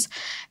highest ones.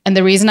 And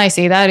the reason I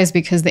say that is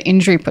because the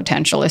injury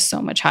potential is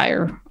so much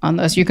higher on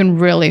those. You can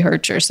really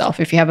hurt yourself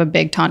if you have a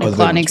big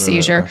tonic-clonic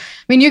seizure. Okay.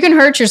 I mean, you can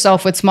hurt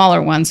yourself with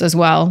smaller ones as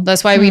well.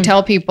 That's why we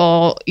tell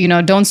people,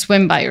 don't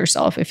swim by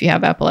yourself if you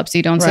have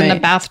epilepsy. Don't sit in the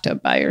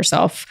bathtub by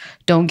yourself.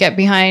 Don't get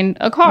behind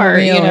a car,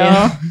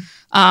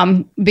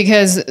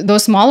 because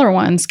those smaller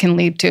ones can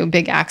lead to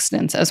big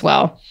accidents as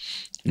well.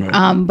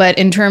 Right. But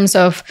in terms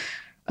of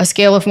a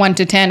scale of 1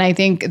 to 10, I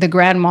think the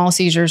grand mal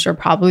seizures are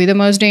probably the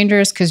most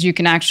dangerous because you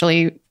can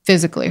actually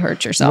physically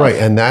hurt yourself. Right.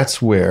 And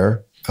that's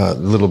where a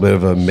little bit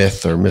of a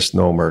myth or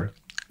misnomer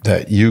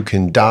that you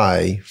can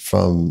die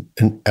from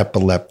an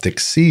epileptic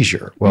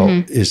seizure.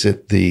 Well, is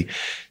it the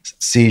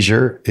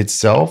seizure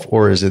itself,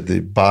 or is it the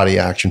body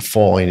action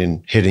falling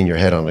and hitting your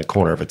head on the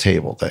corner of a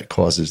table that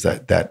causes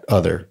that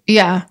other?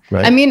 Yeah.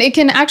 Right? I mean, it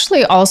can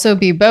actually also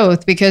be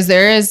both, because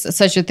there is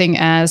such a thing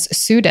as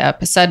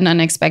SUDEP, sudden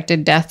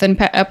unexpected death in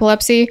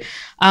epilepsy.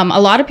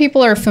 A lot of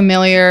people are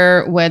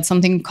familiar with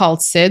something called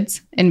SIDS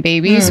in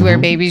babies, where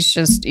babies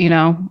just,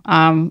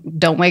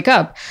 don't wake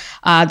up.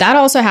 That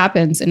also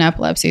happens in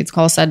epilepsy. It's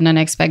called sudden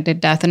unexpected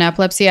death in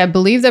epilepsy. I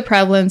believe the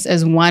prevalence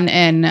is 1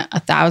 in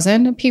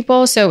 1,000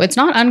 people. So it's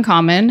not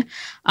uncommon.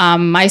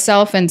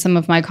 Myself and some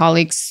of my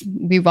colleagues,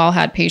 we've all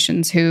had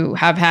patients who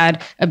have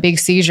had a big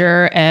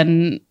seizure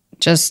and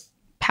just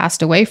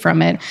passed away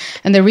from it.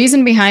 And the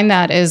reason behind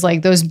that is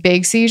like those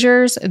big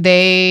seizures,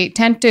 they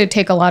tend to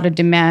take a lot of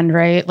demand,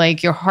 right?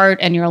 Like your heart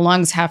and your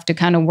lungs have to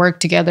kind of work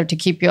together to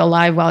keep you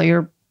alive while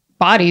your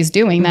body's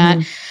doing that.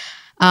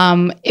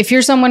 If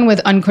you're someone with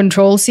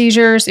uncontrolled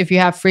seizures, if you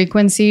have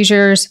frequent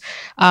seizures,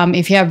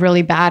 if you have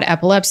really bad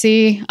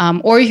epilepsy,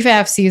 or if you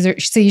have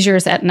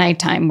seizures at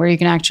nighttime where you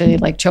can actually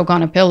like choke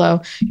on a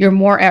pillow, you're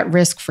more at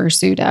risk for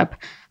SUDEP,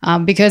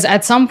 because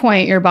at some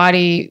point your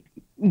body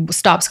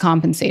stops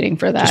compensating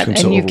for that,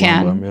 and you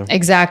can.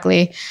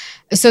 Exactly.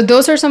 So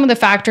those are some of the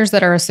factors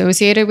that are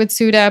associated with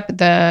SUDEP: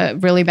 the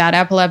really bad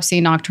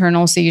epilepsy,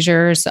 nocturnal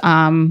seizures,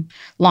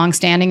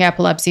 long-standing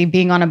epilepsy,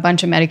 being on a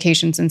bunch of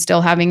medications and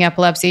still having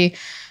epilepsy.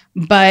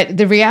 But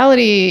the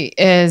reality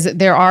is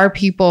there are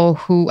people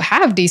who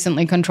have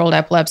decently controlled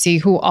epilepsy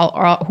who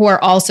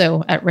are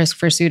also at risk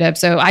for SUDEP.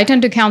 So I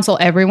tend to counsel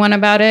everyone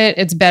about it.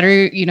 It's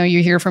better,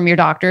 you hear from your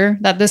doctor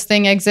that this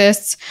thing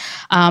exists.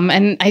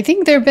 And I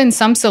think there have been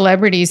some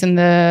celebrities in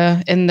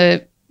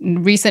the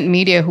recent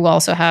media who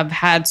also have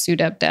had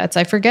SUDEP deaths.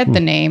 I forget the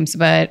names,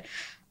 but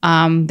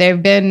there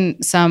have been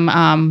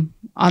some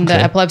on the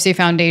Epilepsy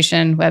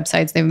Foundation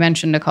websites. They've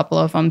mentioned a couple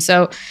of them.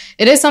 So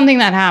it is something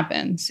that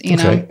happens, you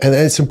know. And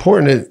it's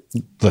important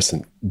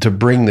to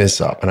bring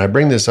this up. And I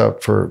bring this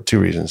up for two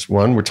reasons.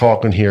 One, we're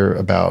talking here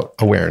about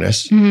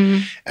awareness,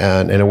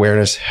 and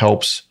awareness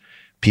helps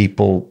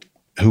people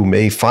who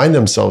may find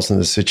themselves in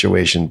this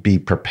situation be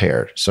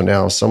prepared. So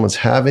now someone's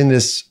having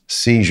this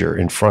seizure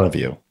in front of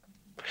you,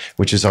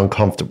 which is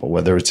uncomfortable,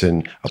 whether it's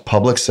in a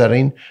public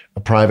setting, a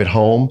private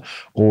home,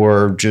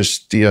 or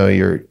just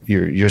you're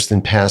just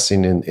in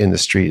passing in the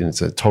street and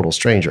it's a total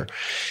stranger.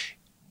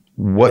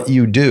 What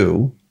you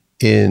do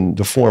in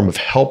the form of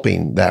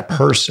helping that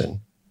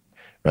person,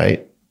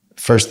 right?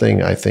 First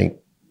thing I think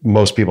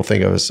most people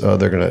think of is they're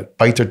going to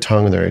bite their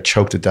tongue and they're going to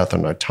choke to death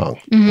on their tongue.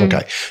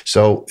 Okay,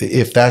 so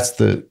if that's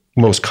the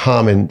most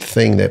common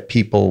thing that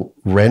people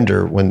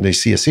render when they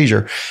see a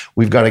seizure,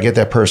 we've got to get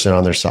that person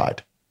on their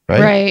side.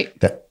 Right.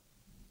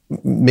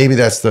 Maybe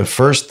that's the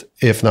first,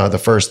 if not the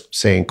first,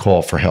 saying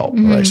call for help.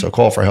 Right. So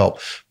call for help,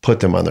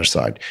 put them on their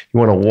side. You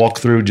want to walk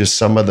through just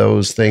some of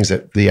those things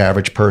that the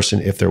average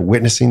person, if they're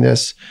witnessing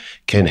this,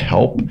 can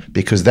help,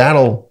 because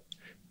that'll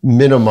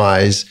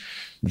minimize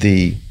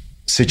the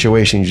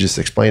situation you just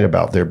explained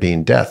about there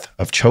being death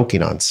of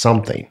choking on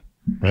something.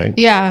 Right.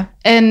 Yeah.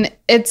 And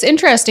it's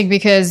interesting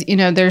because,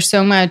 there's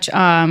so much,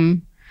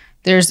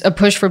 there's a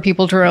push for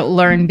people to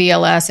learn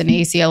BLS and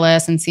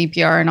ACLS and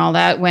CPR and all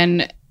that,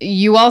 when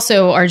you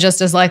also are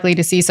just as likely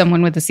to see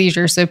someone with a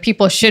seizure. So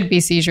people should be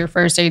seizure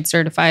first aid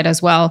certified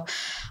as well.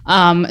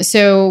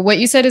 So what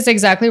you said is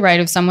exactly right.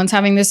 If someone's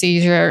having the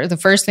seizure, the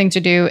first thing to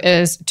do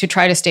is to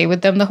try to stay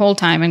with them the whole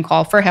time and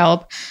call for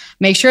help.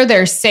 Make sure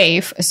they're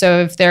safe. So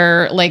if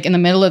they're like in the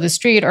middle of the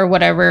street or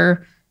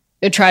whatever,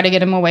 try to get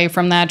them away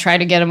from that. Try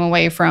to get them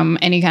away from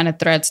any kind of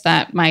threats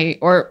that might,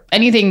 or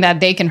anything that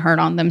they can hurt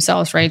on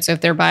themselves, right? So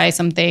if they're by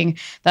something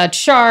that's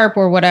sharp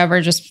or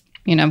whatever, just,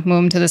 move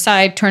them to the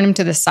side, turn them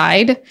to the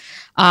side,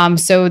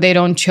 so they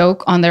don't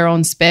choke on their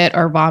own spit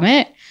or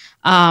vomit.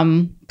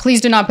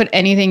 Please do not put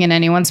anything in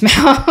anyone's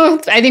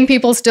mouth. I think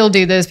people still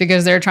do this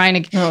because they're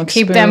trying to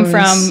keep them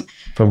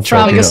from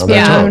choking on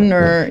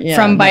their tongue.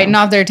 From biting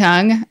off their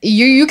tongue.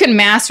 You can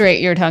macerate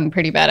your tongue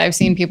pretty bad. I've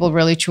seen people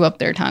really chew up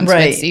their tongues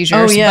with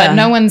seizures, but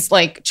no one's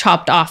like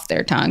chopped off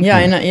their tongue. Yeah,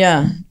 I know.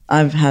 Yeah,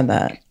 I've had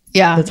that.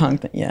 Yeah. The tongue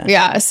thing. Yeah.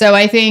 Yeah. So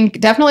I think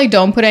definitely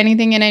don't put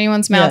anything in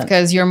anyone's mouth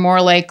because you're more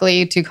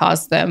likely to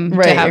cause them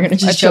to have a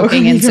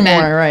choking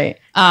incident. More, right.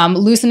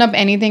 Loosen up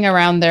anything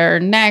around their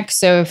neck.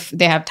 So if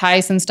they have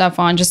ties and stuff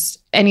on, just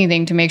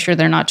anything to make sure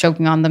they're not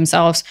choking on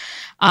themselves.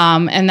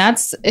 And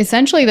that's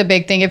essentially the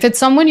big thing. If it's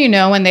someone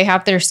and they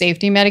have their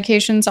safety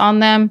medications on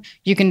them,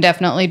 you can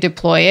definitely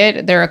deploy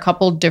it. There are a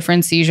couple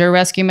different seizure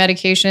rescue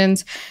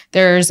medications.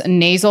 There's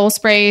nasal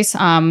sprays.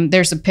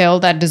 There's a pill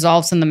that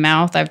dissolves in the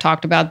mouth. I've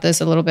talked about this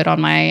a little bit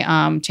on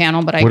my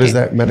channel. But what is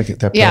that medication?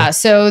 That pill? Yeah,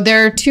 so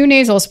there are two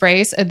nasal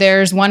sprays.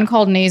 There's one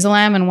called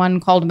Nasolam and one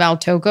called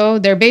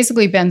Valtoco. They're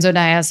basically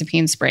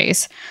benzodiazepine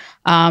sprays.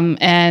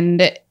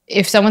 And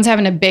if someone's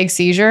having a big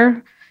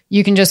seizure,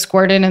 you can just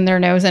squirt it in their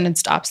nose and it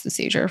stops the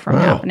seizure from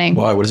happening.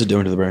 Why? What is it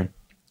doing to the brain?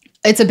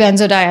 It's a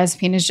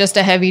benzodiazepine. It's just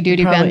a heavy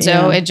duty benzo.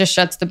 Yeah. It just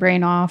shuts the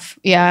brain off.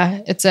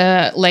 Yeah. It's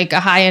a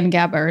high-end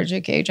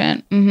GABAergic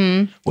agent.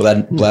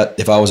 Well, that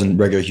if I was a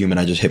regular human,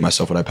 I just hit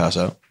myself when I pass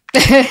out.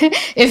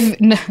 If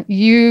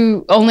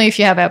you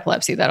have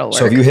epilepsy, that'll work.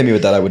 So if you hit me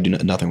with that,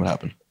 nothing would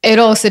happen.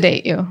 It'll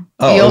sedate you.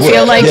 Oh, you'll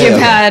feel like you've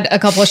had a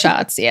couple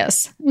shots.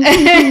 Yes.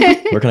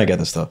 Where can I get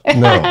this stuff?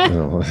 No, I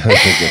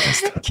can't get this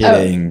stuff.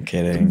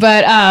 Kidding.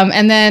 But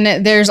and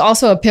then there's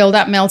also a pill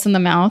that melts in the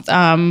mouth.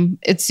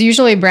 It's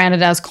usually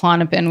branded as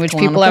Klonopin, which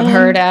people have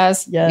heard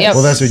as. Yes. Yep.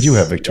 Well, that's what you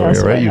have,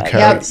 Victoria, right? You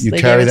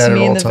carry that at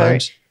all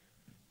times.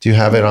 Do you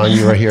have it on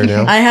you right here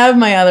now? I have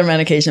my other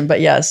medication,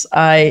 but yes,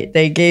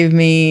 they gave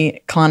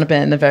me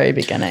Klonopin in the very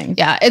beginning.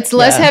 Yeah, it's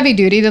less heavy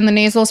duty than the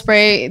nasal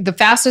spray. The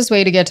fastest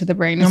way to get to the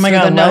brain is through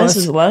the nose.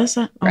 Is less?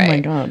 Oh my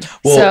God.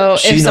 Well,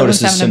 so she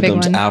notices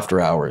symptoms after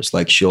hours.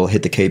 Like she'll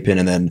hit the K-pin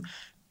and then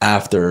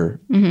after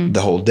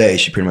the whole day,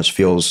 she pretty much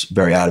feels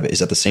very out of it. Is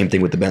that the same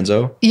thing with the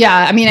benzo? Yeah,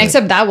 I mean,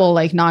 except that will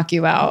like knock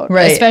you out.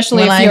 Right.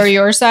 Especially if you're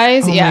your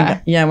size.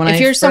 Yeah. Yeah, when if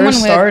I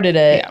first started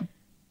it,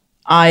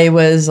 I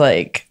was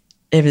like,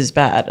 it was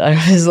bad.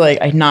 I was like,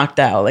 I knocked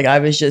out. Like I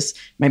was just,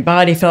 my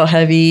body felt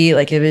heavy.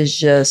 Like it was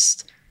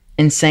just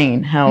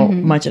insane how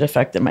much it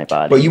affected my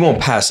body. But you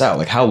won't pass out.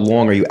 Like how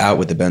long are you out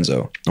with the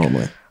benzo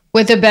normally?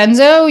 With the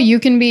benzo, you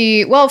can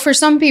be, well, for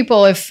some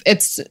people, if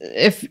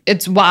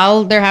it's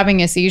while they're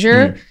having a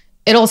seizure,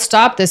 it'll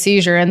stop the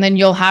seizure and then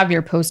you'll have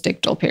your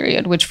post-ictal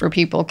period, which for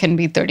people can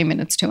be 30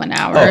 minutes to an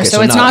hour. Okay,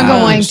 so it's not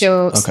going to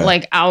Okay.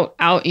 like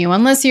out you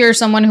unless you're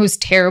someone who's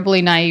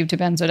terribly naive to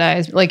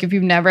benzodiazepines. Like if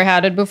you've never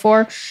had it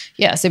before,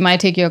 yes, it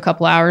might take you a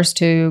couple hours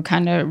to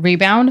kind of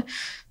rebound.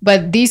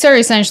 But these are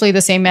essentially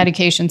the same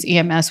medications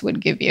EMS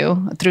would give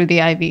you through the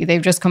IV. They've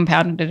just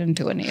compounded it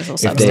into a nasal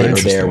substance.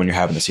 If they are there when you're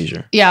having the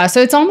seizure. Yeah, so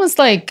it's almost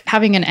like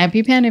having an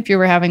EpiPen if you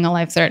were having a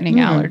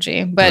life-threatening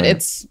allergy, but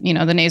it's,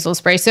 the nasal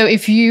spray. So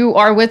if you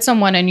are with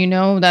someone and you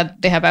know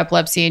that they have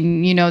epilepsy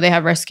and you know they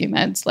have rescue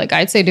meds, like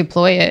I'd say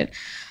deploy it.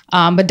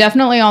 But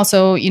definitely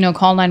also,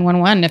 call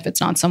 911 if it's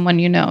not someone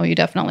you know. You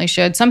definitely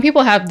should. Some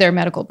people have their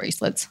medical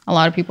bracelets. A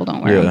lot of people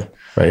don't wear them.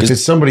 Right. If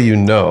it's somebody you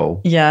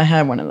know. Yeah, I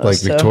had one of those.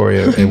 Like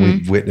Victoria, and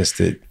we've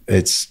witnessed it.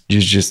 It's you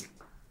just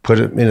put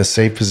it in a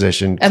safe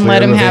position. And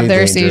let them have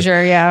their seizure,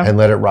 and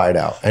let it ride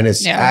out. And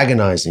it's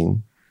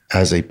agonizing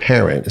as a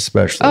parent,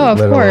 especially, let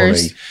alone a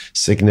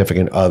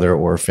significant other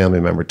or a family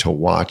member to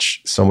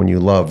watch someone you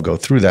love go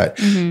through that.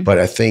 But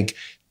I think,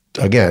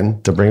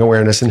 again, to bring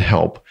awareness and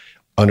help,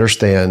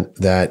 understand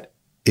that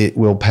it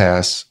will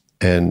pass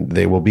and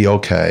they will be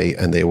okay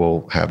and they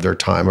will have their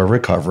time of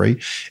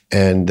recovery.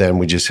 And then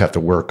we just have to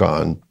work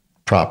on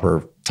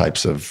proper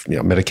types of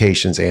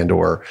medications and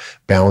or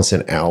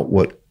balancing out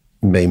what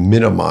may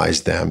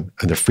minimize them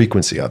and the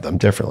frequency of them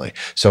differently.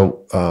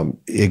 So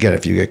again,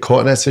 if you get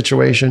caught in that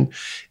situation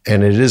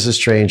and it is a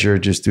stranger,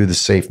 just do the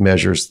safe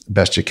measures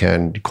best you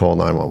can. Call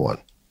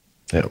 911.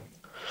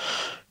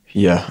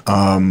 Yeah.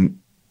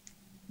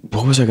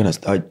 What was I going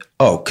to...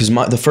 because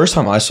the first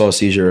time I saw a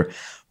seizure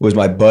was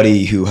my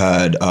buddy who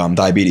had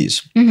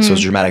diabetes. So it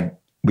was dramatic.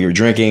 We were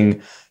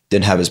drinking,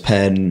 didn't have his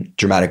pen,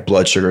 dramatic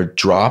blood sugar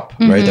drop,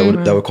 right?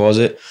 That would cause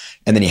it.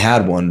 And then he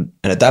had one.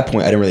 And at that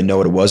point, I didn't really know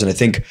what it was. And I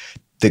think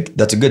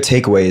that's a good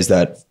takeaway is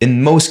that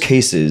in most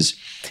cases,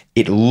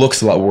 it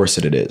looks a lot worse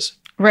than it is.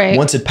 Right.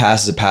 Once it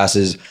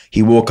passes.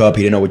 He woke up.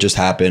 He didn't know what just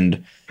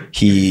happened.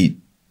 He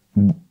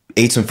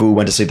ate some food,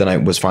 went to sleep the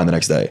night, was fine the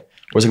next day.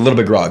 Was a little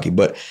bit groggy,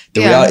 but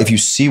the reality, if you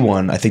see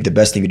one, I think the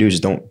best thing to do is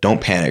just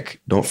don't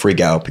panic, don't freak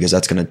out, because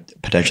that's going to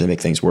potentially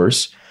make things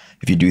worse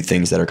if you do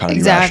things that are kind of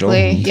irrational.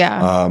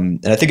 Yeah.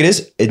 And I think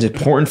it's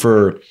important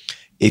for,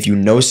 if you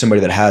know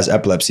somebody that has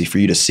epilepsy, for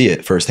you to see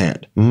it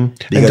firsthand,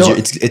 because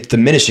it's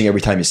diminishing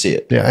every time you see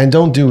it. Yeah, and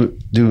don't do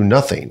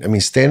nothing. I mean,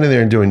 standing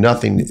there and doing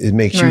nothing, it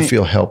makes you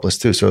feel helpless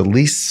too. So at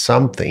least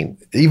something,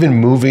 even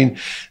moving,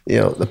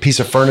 a piece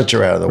of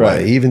furniture out of the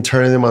way, even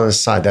turning them on the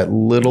side, that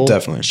little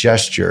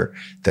gesture,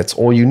 that's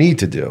all you need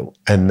to do.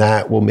 And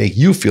that will make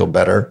you feel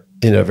better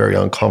in a very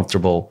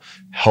uncomfortable,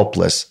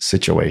 helpless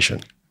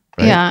situation.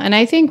 Right? Yeah. And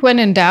I think when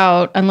in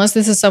doubt, unless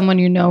this is someone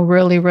you know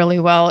really, really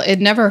well, it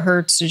never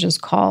hurts to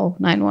just call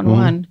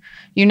 911.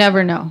 You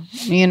never know,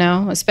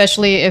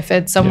 especially if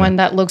it's someone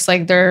that looks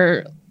like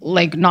they're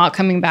like not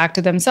coming back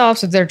to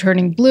themselves, if they're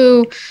turning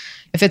blue,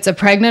 if it's a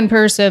pregnant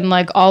person,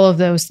 like all of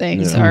those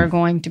things are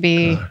going to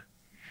be,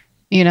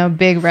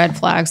 big red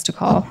flags to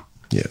call.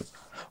 Yeah.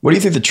 What do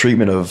you think the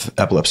treatment of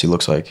epilepsy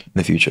looks like in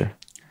the future?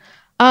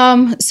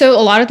 So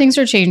a lot of things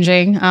are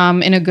changing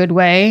in a good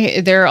way.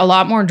 There are a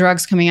lot more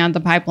drugs coming out of the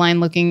pipeline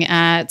looking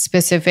at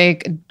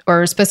specific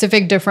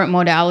different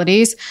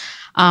modalities.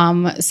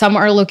 Some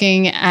are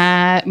looking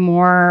at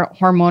more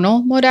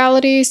hormonal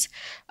modalities,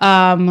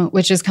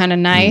 which is kind of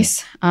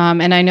nice.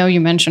 And I know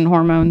you mentioned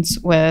hormones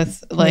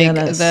with like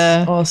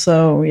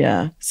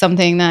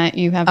something that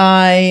you have.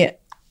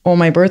 On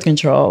my birth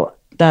control,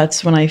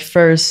 that's when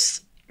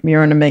we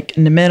were in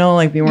the middle,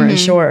 like we weren't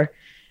sure.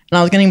 And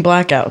I was getting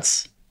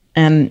blackouts.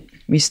 And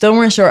we still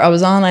weren't sure. I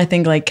was on, I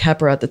think, like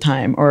Keppra at the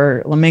time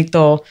or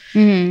Lamictal,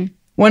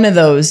 one of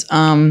those.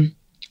 And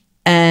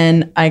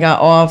I got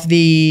off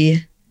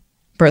the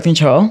birth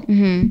control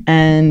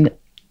and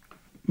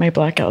my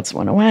blackouts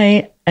went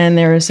away. And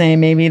they were saying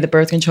maybe the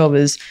birth control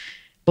was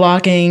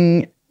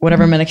blocking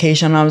whatever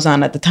medication I was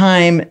on at the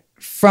time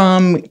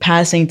from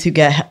passing to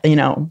get,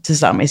 to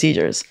stop my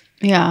seizures.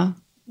 Yeah.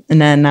 And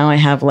then now I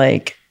have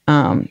like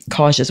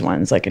cautious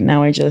ones. Like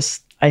now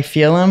I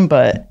feel them,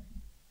 but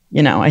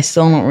I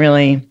still don't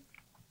really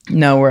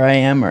know where I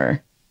am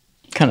or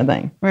kind of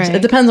thing. Right. So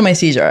it depends on my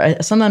seizure.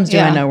 Sometimes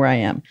I know where I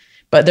am,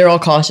 but they're all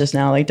cautious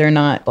now. Like they're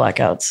not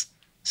blackouts.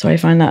 So I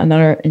find that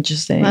another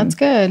interesting. That's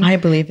good. I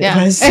believe it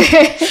was.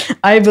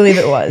 I believe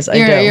it was.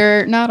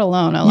 You're not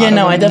alone. A lot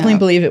I definitely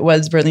believe it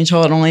was birthing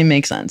control. It only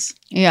makes sense.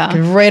 Yeah.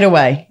 Right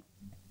away,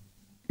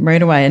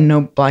 and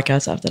no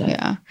blackouts after that.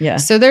 Yeah. Yeah.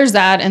 So there's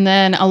that. And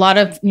then a lot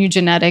of new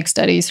genetic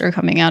studies are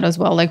coming out as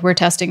well. Like we're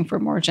testing for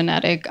more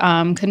genetic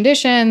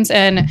conditions.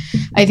 And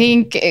I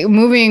think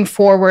moving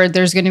forward,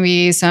 there's going to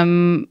be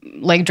some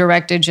like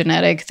directed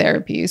genetic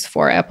therapies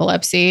for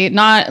epilepsy,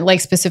 not like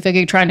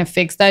specifically trying to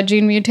fix that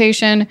gene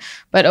mutation,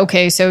 but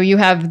okay, so you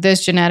have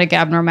this genetic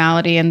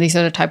abnormality and these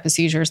are the type of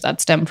seizures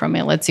that stem from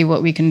it. Let's see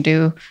what we can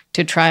do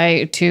to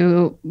try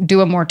to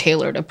do a more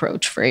tailored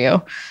approach for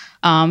you.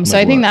 So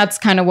I think that's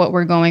kind of what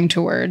we're going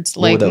towards,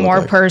 like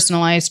more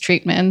personalized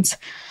treatments.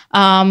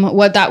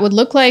 What that would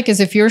look like is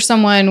if you're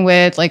someone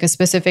with like a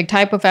specific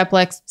type of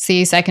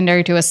epilepsy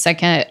secondary to a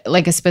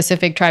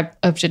specific type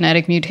of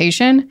genetic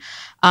mutation,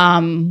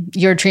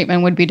 your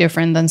treatment would be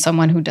different than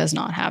someone who does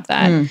not have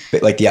that.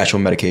 But like the actual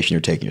medication you're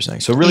taking, you're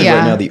saying. So really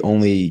right now, the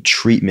only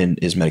treatment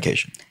is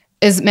medication.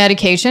 Is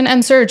medication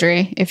and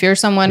surgery. If you're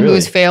someone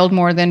who's failed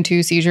more than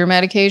 2 seizure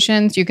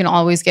medications, you can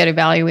always get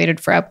evaluated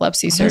for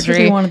epilepsy surgery. That's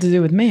what they wanted to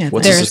do with me.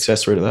 What's the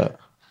success rate of that?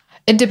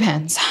 It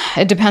depends.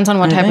 It depends on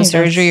what type of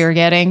surgery you're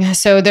getting.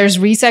 So there's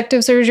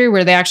resective surgery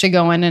where they actually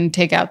go in and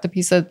take out the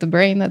piece of the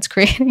brain that's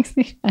creating.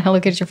 I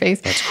look at your face.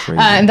 That's crazy.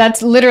 And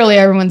that's literally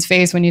everyone's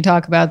face when you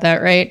talk about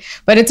that, right?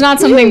 But it's not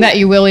something that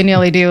you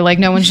willy-nilly do. Like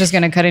no one's just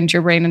going to cut into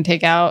your brain and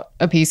take out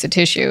a piece of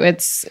tissue.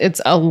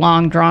 It's a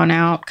long,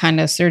 drawn-out kind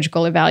of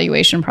surgical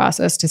evaluation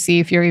process to see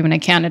if you're even a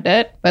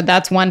candidate. But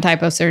that's one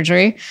type of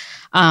surgery.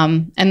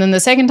 And then the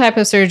second type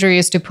of surgery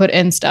is to put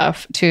in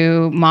stuff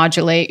to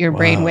modulate your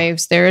brain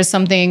waves. There is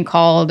something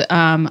called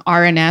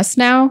RNS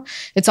now.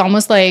 It's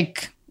almost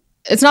like,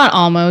 it's not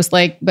almost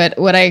like, but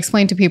what I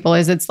explain to people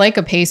is it's like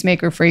a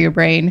pacemaker for your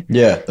brain.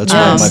 Yeah, that's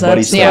what my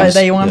buddy says.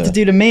 They wanted to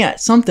do to me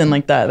something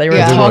like that. They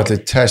wanted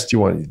to test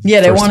you on. Yeah,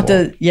 they wanted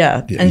to.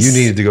 Yeah, and you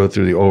needed to go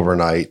through the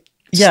overnight.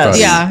 Yes.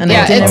 Yeah, and you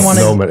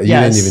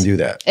didn't even do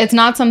that. It's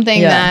not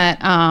something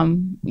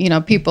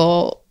that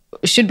people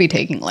should be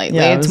taking lightly.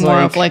 It's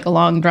more of like a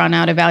long drawn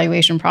out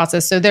evaluation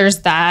process. So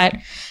there's that.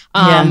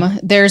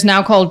 There's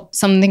now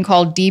something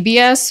called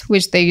DBS,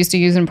 which they used to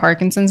use in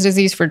Parkinson's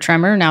disease for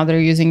tremor. Now they're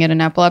using it in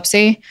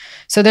epilepsy.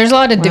 So there's a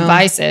lot of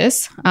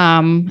devices.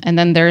 And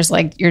then there's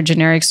like your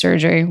generic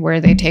surgery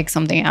where they take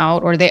something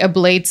out, or they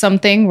ablate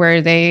something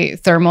where they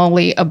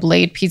thermally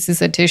ablate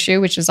pieces of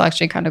tissue, which is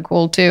actually kind of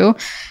cool too,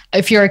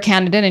 if you're a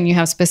candidate and you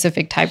have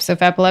specific types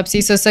of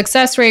epilepsy. So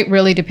success rate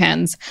really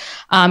depends.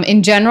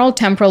 In general,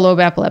 temporal lobe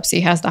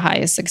epilepsy has the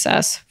highest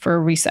success for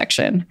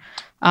resection.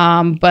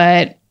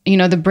 But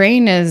the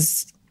brain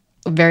is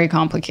very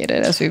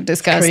complicated, as we've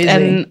discussed. Crazy.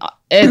 And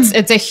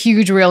it's a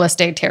huge real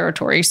estate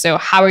territory. So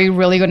how are you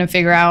really going to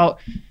figure out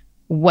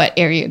what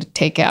area to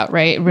take out,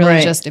 right? It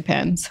really just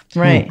depends.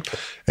 Right.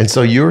 And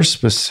so your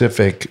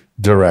specific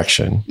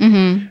direction,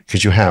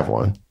 because you have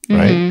one,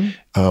 right?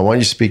 Why don't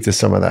you speak to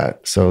some of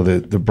that? So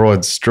the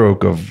broad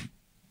stroke of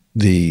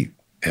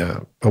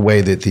a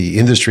way that the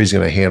industry is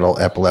going to handle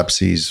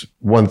epilepsy is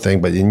one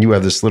thing, but then you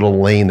have this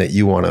little lane that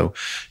you want to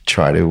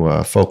try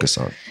to focus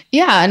on.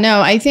 Yeah,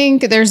 no, I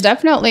think there's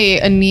definitely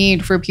a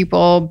need for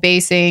people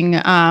basing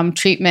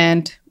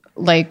treatment,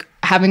 like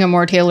having a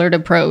more tailored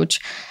approach.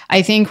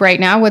 I think right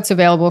now what's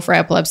available for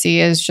epilepsy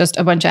is just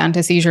a bunch of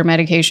anti-seizure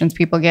medications.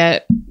 People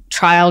get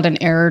trialed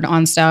and errored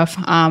on stuff.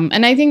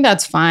 And I think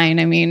that's fine.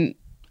 I mean,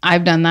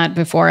 I've done that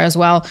before as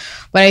well.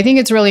 But I think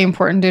it's really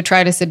important to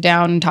try to sit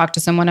down and talk to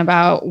someone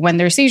about when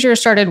their seizures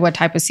started, what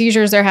type of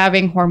seizures they're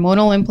having,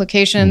 hormonal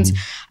implications.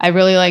 I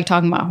really like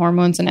talking about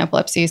hormones and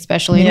epilepsy,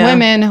 especially in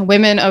women.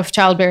 Women of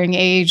childbearing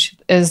age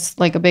is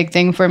like a big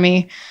thing for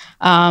me.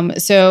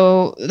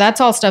 So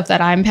that's all stuff that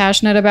I'm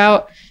passionate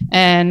about.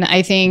 And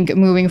I think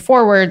moving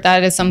forward,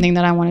 that is something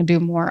that I want to do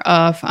more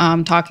of,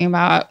 talking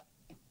about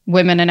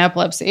women and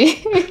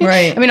epilepsy.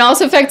 Right. I mean, it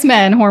also affects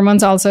men.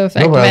 Hormones also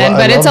affect men,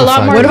 but it's a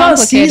lot more complicated. What about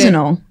complicated.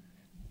 seasonal?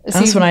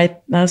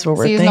 That's what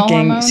we're Seasonal thinking.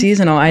 hormones?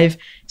 Seasonal. I've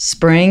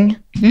spring.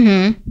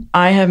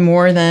 I have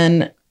more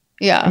than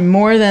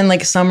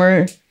like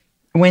summer,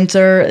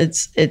 winter.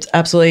 It's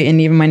absolutely,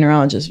 and even my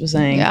neurologist was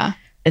saying,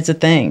 it's a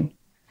thing.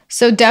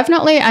 So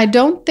definitely, I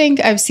don't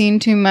think I've seen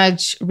too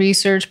much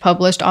research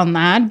published on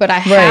that, but I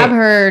have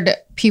heard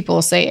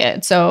people say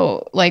it.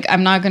 So like,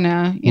 I'm not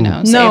gonna, say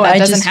that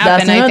doesn't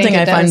happen. That's another thing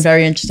I find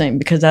very interesting,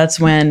 because that's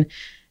when,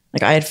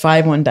 like, I had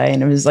 5 one day,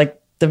 and it was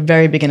like the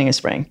very beginning of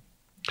spring.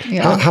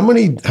 Yeah. How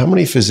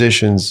many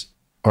physicians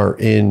are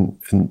in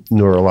a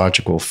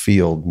neurological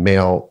field,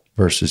 male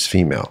versus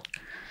female?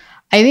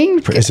 I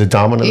think is it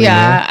dominantly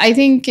male? I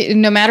think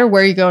no matter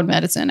where you go in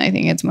medicine, I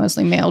think it's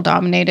mostly male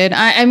dominated.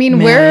 I mean,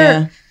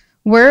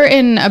 we're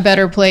in a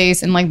better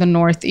place in like the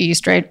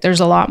Northeast, right? There's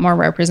a lot more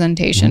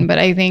representation, but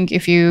I think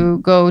if you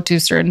go to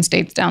certain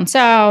states down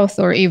south,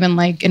 or even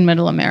like in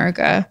Middle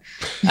America,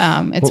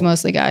 it's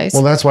mostly guys.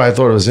 Well, that's why I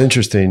thought it was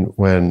interesting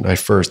when I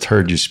first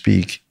heard you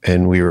speak,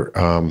 and we were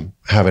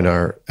having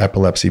our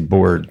epilepsy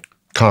board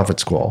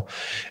conference call.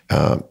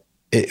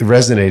 It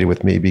resonated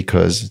with me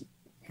because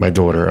my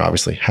daughter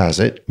obviously has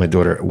it. My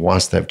daughter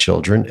wants to have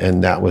children,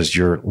 and that was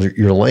your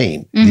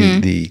lane.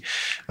 The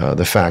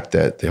fact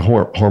that the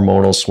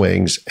hormonal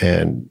swings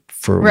and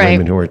for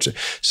women who are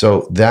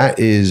so that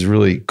is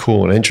really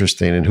cool and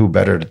interesting. And who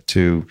better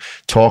to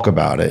talk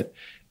about it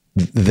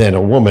than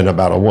a woman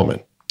about a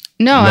woman?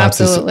 No,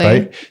 absolutely.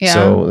 Right? Yeah.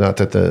 So not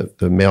that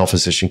the male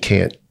physician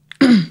can't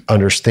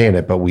understand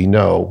it, but we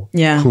know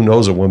who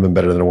knows a woman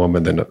better than a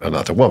woman than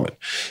another woman.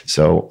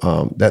 So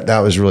that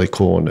was really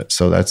cool. And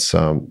so that's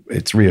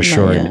it's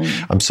reassuring.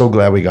 I'm so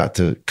glad we got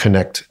to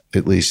connect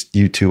at least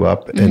you two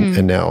up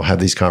and now have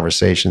these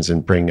conversations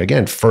and bring,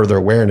 again, further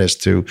awareness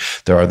to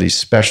there are these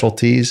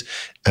specialties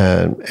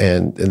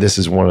and this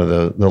is one of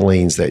the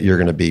lanes that you're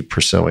going to be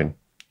pursuing.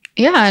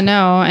 Yeah,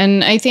 no.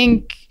 And I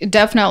think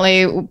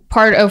definitely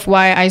part of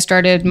why I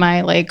started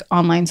my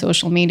online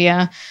social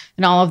media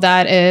and all of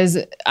that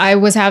is I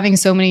was having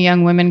so many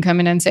young women come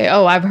in and say,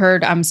 oh, I've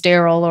heard I'm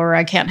sterile or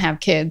I can't have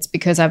kids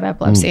because I have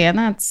epilepsy. And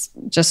that's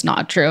just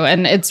not true.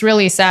 And it's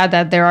really sad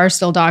that there are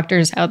still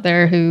doctors out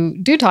there who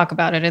do talk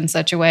about it in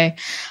such a way.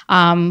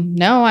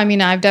 No, I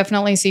mean, I've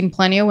definitely seen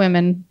plenty of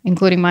women,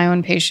 including my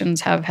own patients,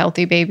 have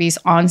healthy babies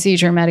on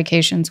seizure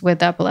medications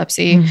with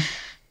epilepsy.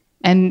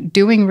 And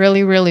doing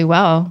really, really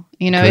well.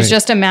 It's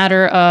just a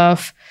matter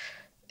of,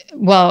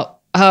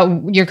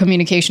 your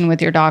communication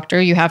with your doctor.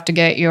 You have to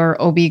get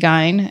your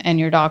OB-GYN and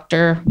your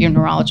doctor, your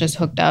neurologist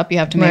hooked up. You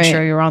have to make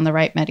sure you're on the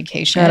right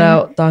medication. Shout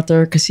out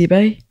Dr.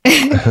 Kasibe.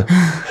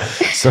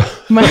 So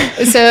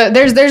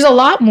there's a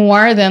lot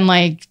more than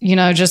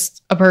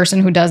just a person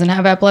who doesn't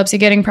have epilepsy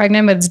getting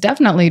pregnant, but it's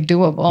definitely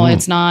doable.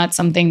 It's not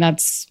something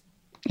that's,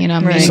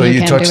 So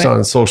you touched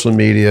on social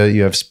media.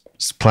 You have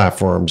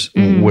platforms.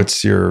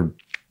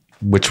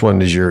 Which one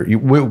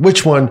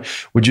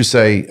would you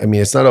say? I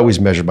mean, it's not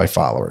always measured by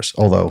followers,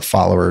 although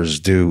followers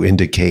do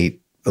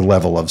indicate a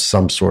level of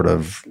some sort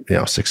of,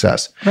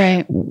 success.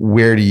 Right.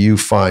 Where do you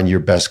find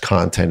your best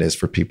content is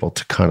for people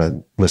to kind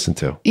of listen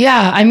to?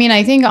 Yeah. I mean,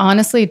 I think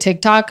honestly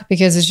TikTok,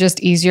 because it's just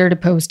easier to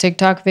post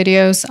TikTok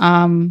videos,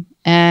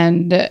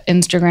 and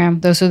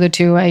Instagram. Those are the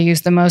two I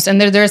use the most.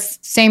 And there's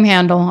same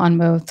handle on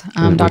both.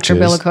 Dr.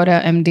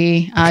 Billakota,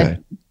 MD,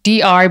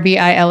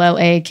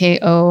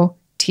 DrBillakota.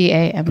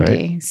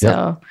 TAMD.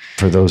 So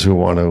for those who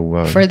want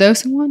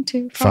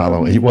to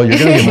follow me. Well, you're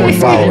going to get more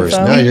followers.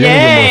 Now you're going to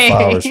get more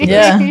followers for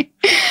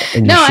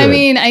this. No, I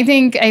mean, I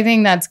think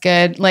that's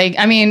good.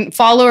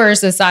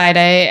 Followers aside,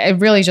 I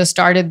really just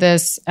started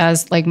this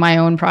as my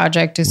own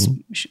project to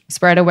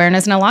spread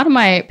awareness. And a lot of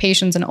my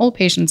patients and old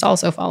patients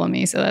also follow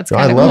me. So that's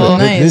kind of cool. I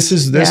love it. Nice.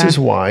 This is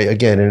why,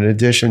 again, in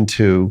addition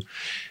to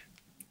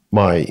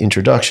my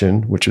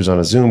introduction, which was on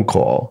a Zoom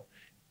call,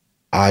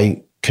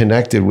 I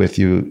connected with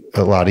you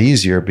a lot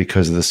easier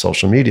because of the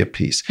social media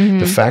piece.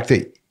 The fact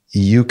that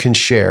you can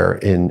share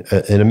in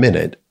a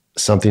minute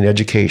something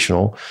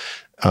educational,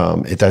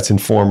 that's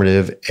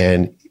informative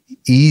and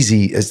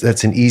easy,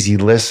 that's an easy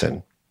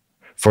listen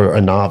for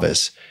a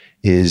novice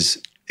is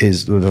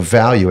the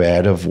value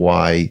add of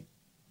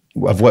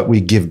what we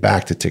give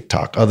back to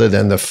TikTok, other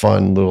than the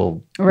fun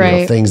little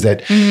things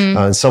that,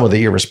 and some of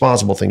the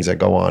irresponsible things that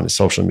go on in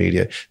social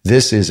media.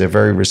 This is a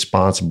very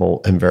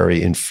responsible and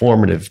very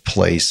informative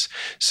place.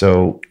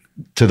 So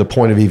to the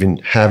point of even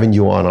having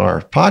you on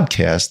our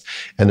podcast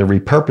and the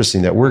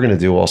repurposing that we're going to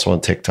do also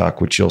on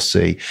TikTok, which you'll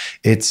see,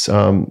 it's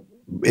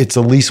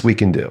the least we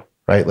can do,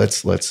 right?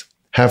 Let's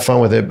have fun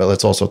with it, but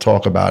let's also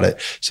talk about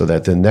it so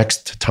that the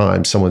next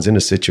time someone's in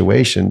a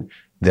situation,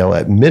 they'll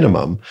at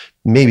minimum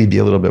maybe be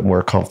a little bit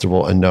more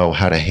comfortable and know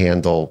how to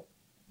handle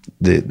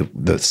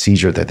the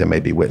seizure that they may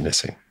be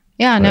witnessing.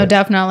 Yeah, no,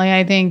 definitely.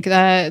 I think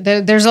that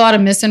there's a lot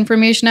of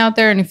misinformation out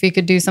there. And if you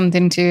could do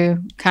something to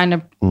kind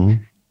of,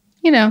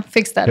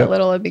 fix that a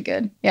little, it'd be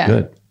good. Yeah.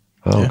 Good.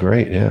 Oh,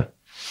 great. Yeah.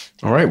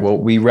 All right. Well,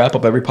 we wrap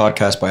up every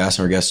podcast by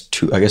asking our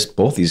guests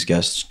both these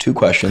guests, two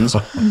questions.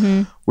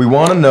 We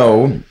want to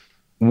know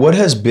what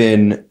has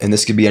been, and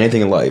this could be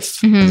anything in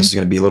life, and this is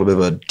going to be a little bit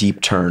of a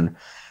deep turn.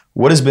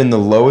 What has been the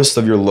lowest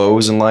of your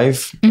lows in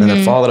life? And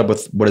then follow it up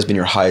with what has been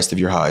your highest of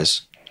your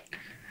highs?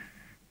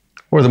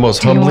 Or the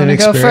most humbling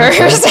experience?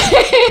 Go first?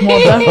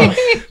 Well,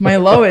 definitely. My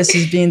lowest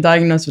is being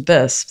diagnosed with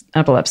this,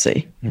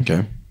 epilepsy.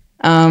 Okay.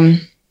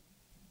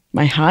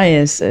 My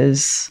highest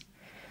is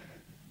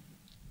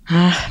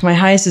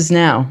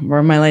now,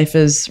 where my life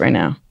is right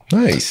now.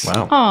 Nice.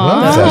 Wow.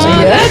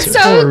 That's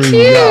so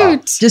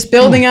cute. Just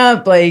building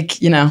up,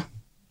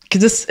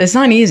 because it's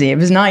not easy. It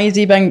was not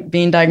easy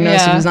being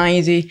diagnosed. It was not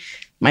easy.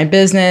 My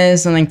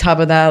business, and top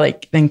of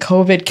that, then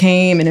COVID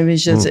came, and it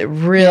was just, it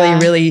really,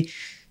 really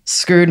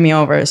screwed me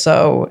over.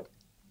 So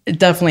it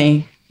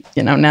definitely,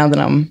 now that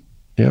I'm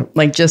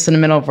just in the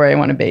middle of where I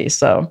want to be.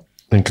 So.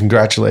 And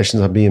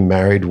congratulations on being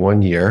married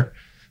 1 year.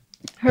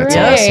 Hooray. That's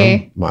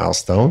awesome.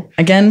 Milestone.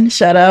 Again,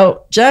 shout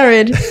out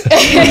Jared.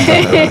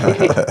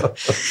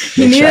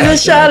 He needed a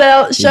shout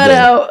out. Shout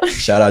out.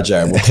 Shout out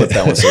Jared. We'll clip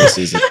that one so this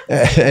season.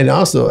 And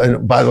also,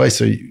 and by the way,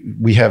 so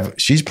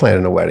she's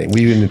planning a wedding.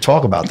 We didn't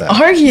talk about that.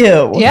 Are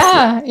you?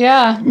 Yeah.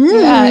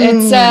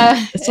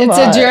 It's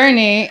a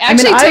journey.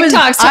 Actually,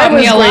 TikTok's taught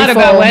me a lot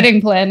grateful. about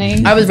wedding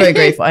planning. I was very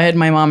grateful. I had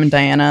my mom and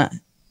Diana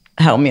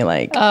help me,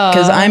 like,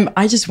 because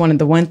I just wanted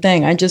the one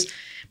thing.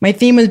 My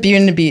theme was Beauty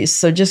and the Beast.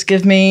 So just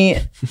give me,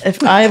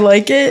 if I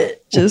like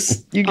it,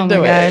 you can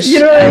do it. You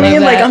know what I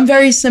mean? Like, I'm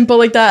very simple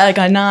like that. Like,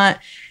 I'm not,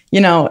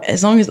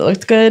 as long as it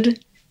looked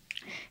good.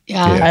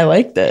 Yeah. I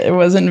liked it. It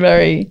wasn't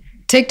very.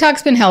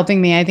 TikTok's been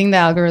helping me. I think the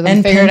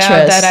algorithm figured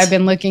out that I've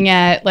been looking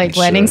at like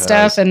wedding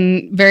stuff,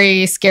 and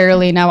very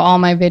scarily now all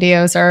my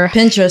videos are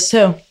Pinterest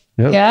too.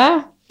 Yep.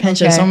 Yeah.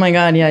 Pinterest. Okay. Oh my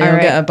God. Yeah.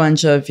 You'll get a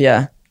bunch of,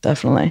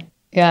 definitely.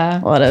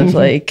 Yeah. A lot of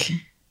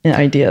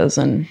ideas,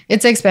 and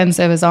it's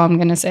expensive is all I'm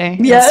going to say.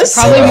 Yes. It's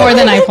probably more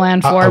than I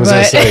planned for,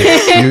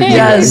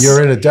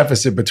 you're in a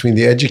deficit between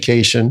the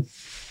education,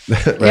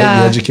 right? The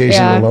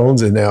education, the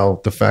loans, and now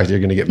the fact that you're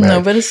going to get married.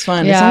 No, but it's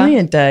fun. It's only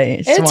a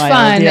day. It's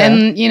fun. Yeah.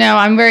 And,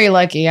 I'm very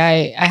lucky.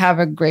 I have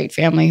a great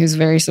family who's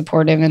very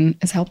supportive and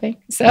is helping.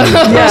 So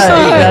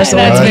that's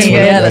been good.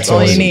 Yeah, that's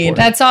all you need.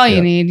 That's all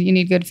you need. You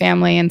need good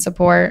family and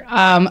support.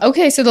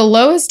 Okay. So the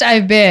lowest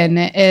I've been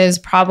is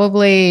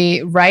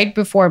probably right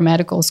before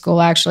medical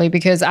school, actually,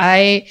 because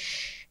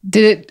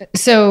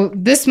so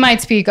this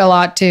might speak a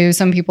lot to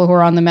some people who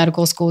are on the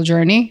medical school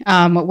journey.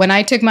 When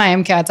I took my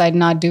MCATs, I did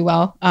not do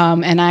well.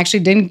 And I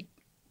actually didn't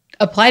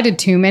apply to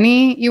too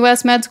many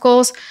US med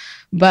schools,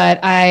 but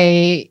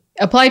I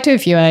applied to a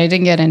few and I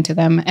didn't get into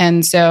them.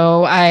 And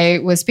so I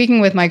was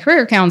speaking with my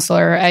career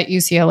counselor at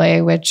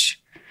UCLA,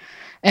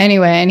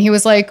 and he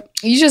was like,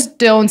 you just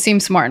don't seem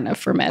smart enough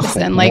for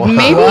medicine. Like,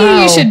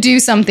 maybe you should do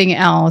something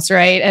else,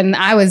 right? And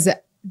I was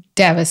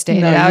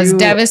devastated.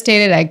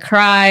 Devastated. I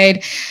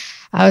cried.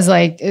 I was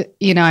like,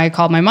 I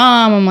called my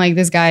mom. I'm like,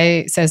 this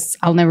guy says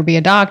I'll never be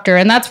a doctor.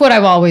 And that's what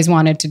I've always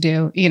wanted to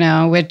do,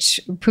 which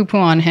poo-poo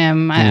on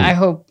him. I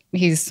hope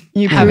he's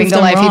having the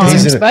life he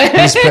deserves. But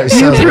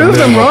you proved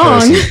him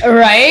wrong.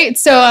 Right?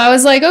 So I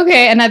was like,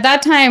 okay. And at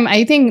that time,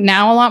 I think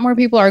now a lot more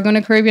people are going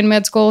to Caribbean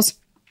med schools.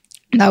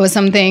 That was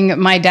something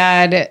my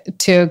dad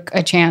took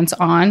a chance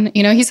on.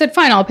 He said,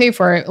 fine, I'll pay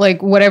for it.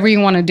 Like, whatever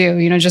you want to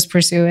do, just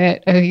pursue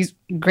it. He's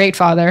a great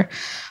father.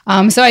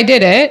 So I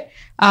did it.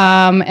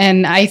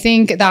 And I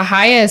think the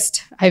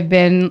highest I've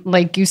been,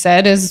 like you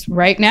said, is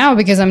right now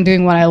because I'm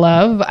doing what I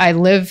love. I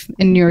live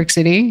in New York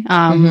City,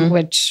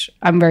 which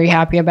I'm very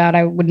happy about.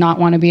 I would not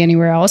want to be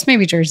anywhere else.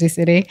 Maybe Jersey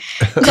City,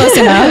 close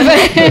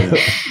enough.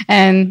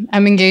 And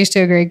I'm engaged to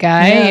a great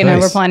guy.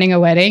 We're planning a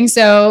wedding.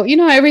 So,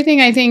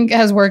 everything I think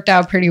has worked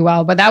out pretty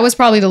well. But that was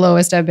probably the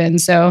lowest I've been.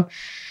 So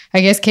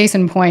I guess case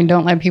in point,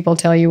 don't let people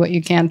tell you what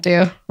you can't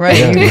do. Right.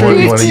 Yeah.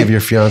 You want to give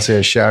your fiance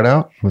a shout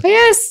out?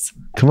 Yes.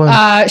 Come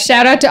on.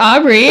 Shout out to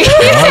Aubrey.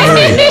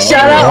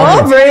 Shout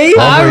out Aubrey.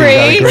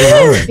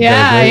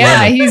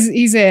 Yeah.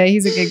 He's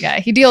a good guy.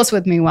 He deals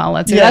with me well.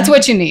 That's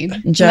what you need.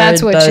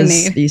 That's what you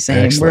need. The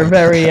same. We're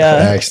very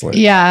excellent.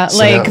 Yeah, so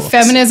like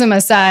feminism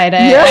aside,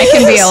 I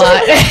can be a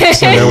lot.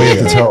 So now we have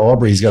to tell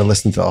Aubrey he's got to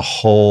listen to a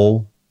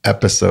whole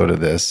episode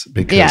of this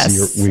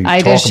because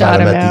I just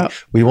shot him out.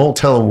 We won't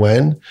tell him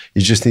when.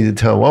 You just need to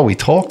tell him, well, we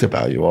talked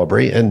about you,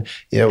 Aubrey. And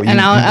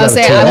I'll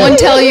say I won't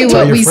tell you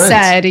what we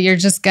said. You're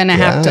just gonna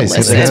have to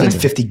listen. It's been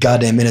 50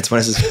 goddamn minutes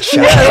when I said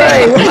shout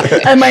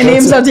out. And my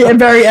name's at the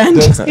very end.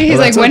 He's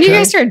like, when do you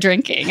guys start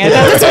drinking? I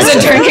thought this was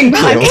a drinking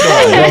podcast.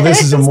 Well,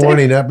 this is a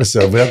morning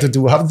episode. We'll have to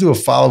do a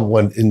follow-up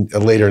one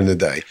later in the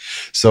day.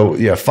 So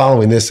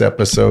following this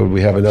episode, we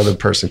have another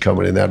person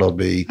coming in. That'll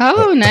be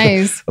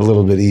nice. A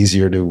little bit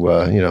easier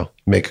to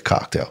make a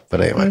cocktail. But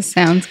anyway. That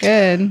sounds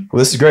good. Well,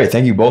 this is great.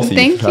 Thank you both of you.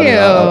 Thank you.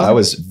 I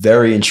was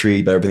very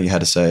intrigued by everything you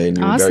had to say, and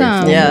you were very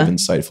informative and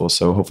insightful.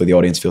 So hopefully the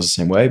audience feels the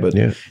same way. But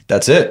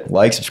that's it.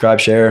 Like, subscribe,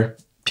 share.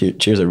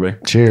 Cheers,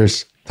 everybody.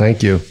 Cheers.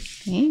 Thank you.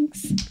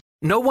 Thanks.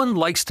 No one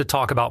likes to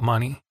talk about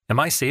money. Am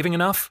I saving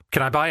enough?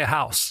 Can I buy a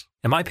house?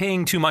 Am I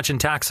paying too much in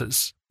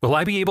taxes? Will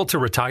I be able to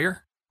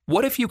retire?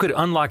 What if you could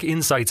unlock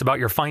insights about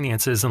your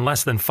finances in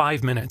less than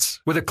 5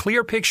 minutes with a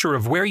clear picture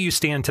of where you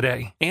stand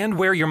today and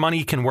where your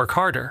money can work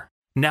harder?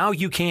 Now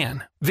you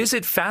can.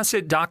 Visit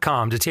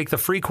Facet.com to take the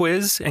free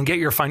quiz and get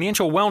your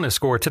financial wellness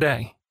score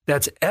today.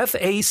 That's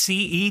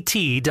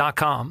FACET.com.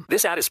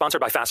 This ad is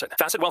sponsored by Facet.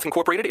 Facet Wealth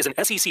Incorporated is an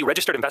SEC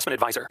registered investment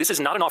advisor. This is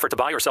not an offer to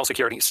buy or sell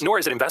securities, nor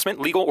is it investment,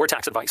 legal, or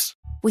tax advice.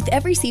 With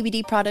every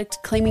CBD product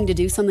claiming to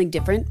do something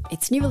different,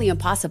 it's nearly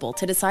impossible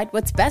to decide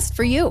what's best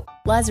for you.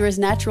 Lazarus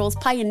Naturals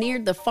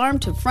pioneered the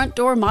farm-to-front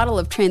door model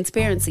of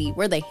transparency,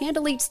 where they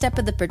handle each step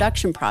of the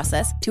production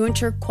process to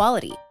ensure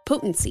quality,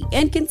 potency,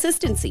 and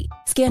consistency.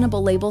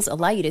 Scannable labels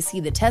allow you to see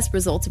the test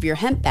results of your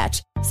hemp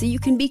batch so you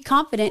can be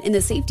confident in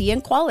the safety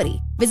and quality.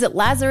 Visit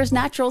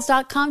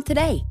LazarusNaturals.com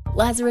today.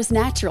 Lazarus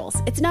Naturals.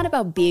 It's not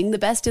about being the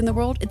best in the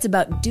world, it's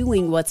about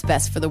doing what's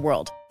best for the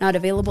world. Not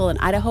available in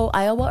Idaho,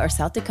 Iowa, or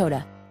South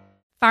Dakota.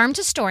 Farm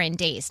to store in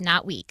days,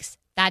 not weeks.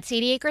 That's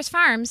 80 Acres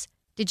Farms.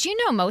 Did you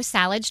know most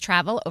salads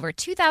travel over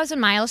 2,000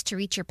 miles to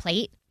reach your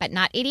plate? But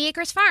not 80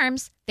 Acres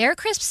Farms. Their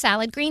crisp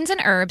salad greens and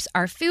herbs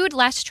are food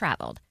less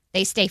traveled.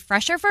 They stay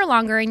fresher for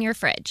longer in your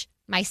fridge.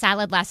 My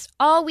salad lasts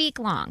all week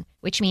long,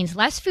 which means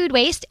less food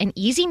waste and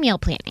easy meal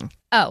planning.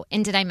 Oh,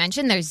 and did I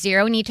mention there's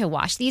zero need to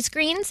wash these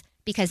greens?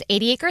 Because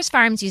 80 Acres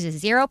Farms uses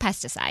zero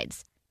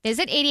pesticides.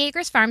 Visit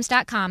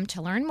 80acresfarms.com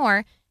to learn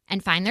more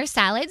and find their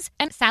salads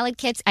and salad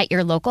kits at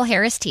your local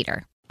Harris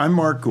Teeter. I'm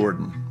Mark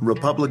Gordon,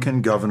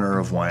 Republican governor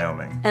of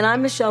Wyoming. And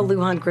I'm Michelle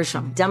Lujan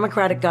Grisham,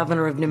 Democratic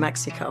governor of New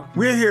Mexico.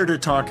 We're here to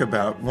talk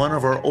about one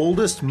of our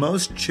oldest,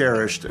 most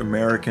cherished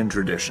American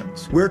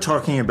traditions. We're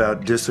talking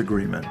about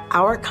disagreement.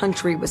 Our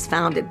country was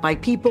founded by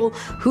people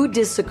who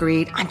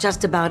disagreed on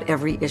just about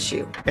every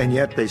issue. And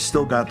yet they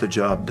still got the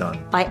job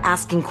done. By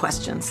asking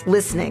questions,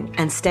 listening,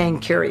 and staying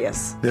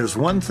curious. There's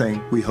one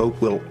thing we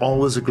hope we'll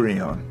always agree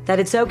on. That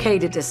it's okay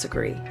to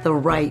disagree the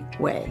right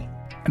way.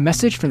 A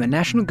message from the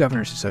National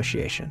Governors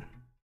Association.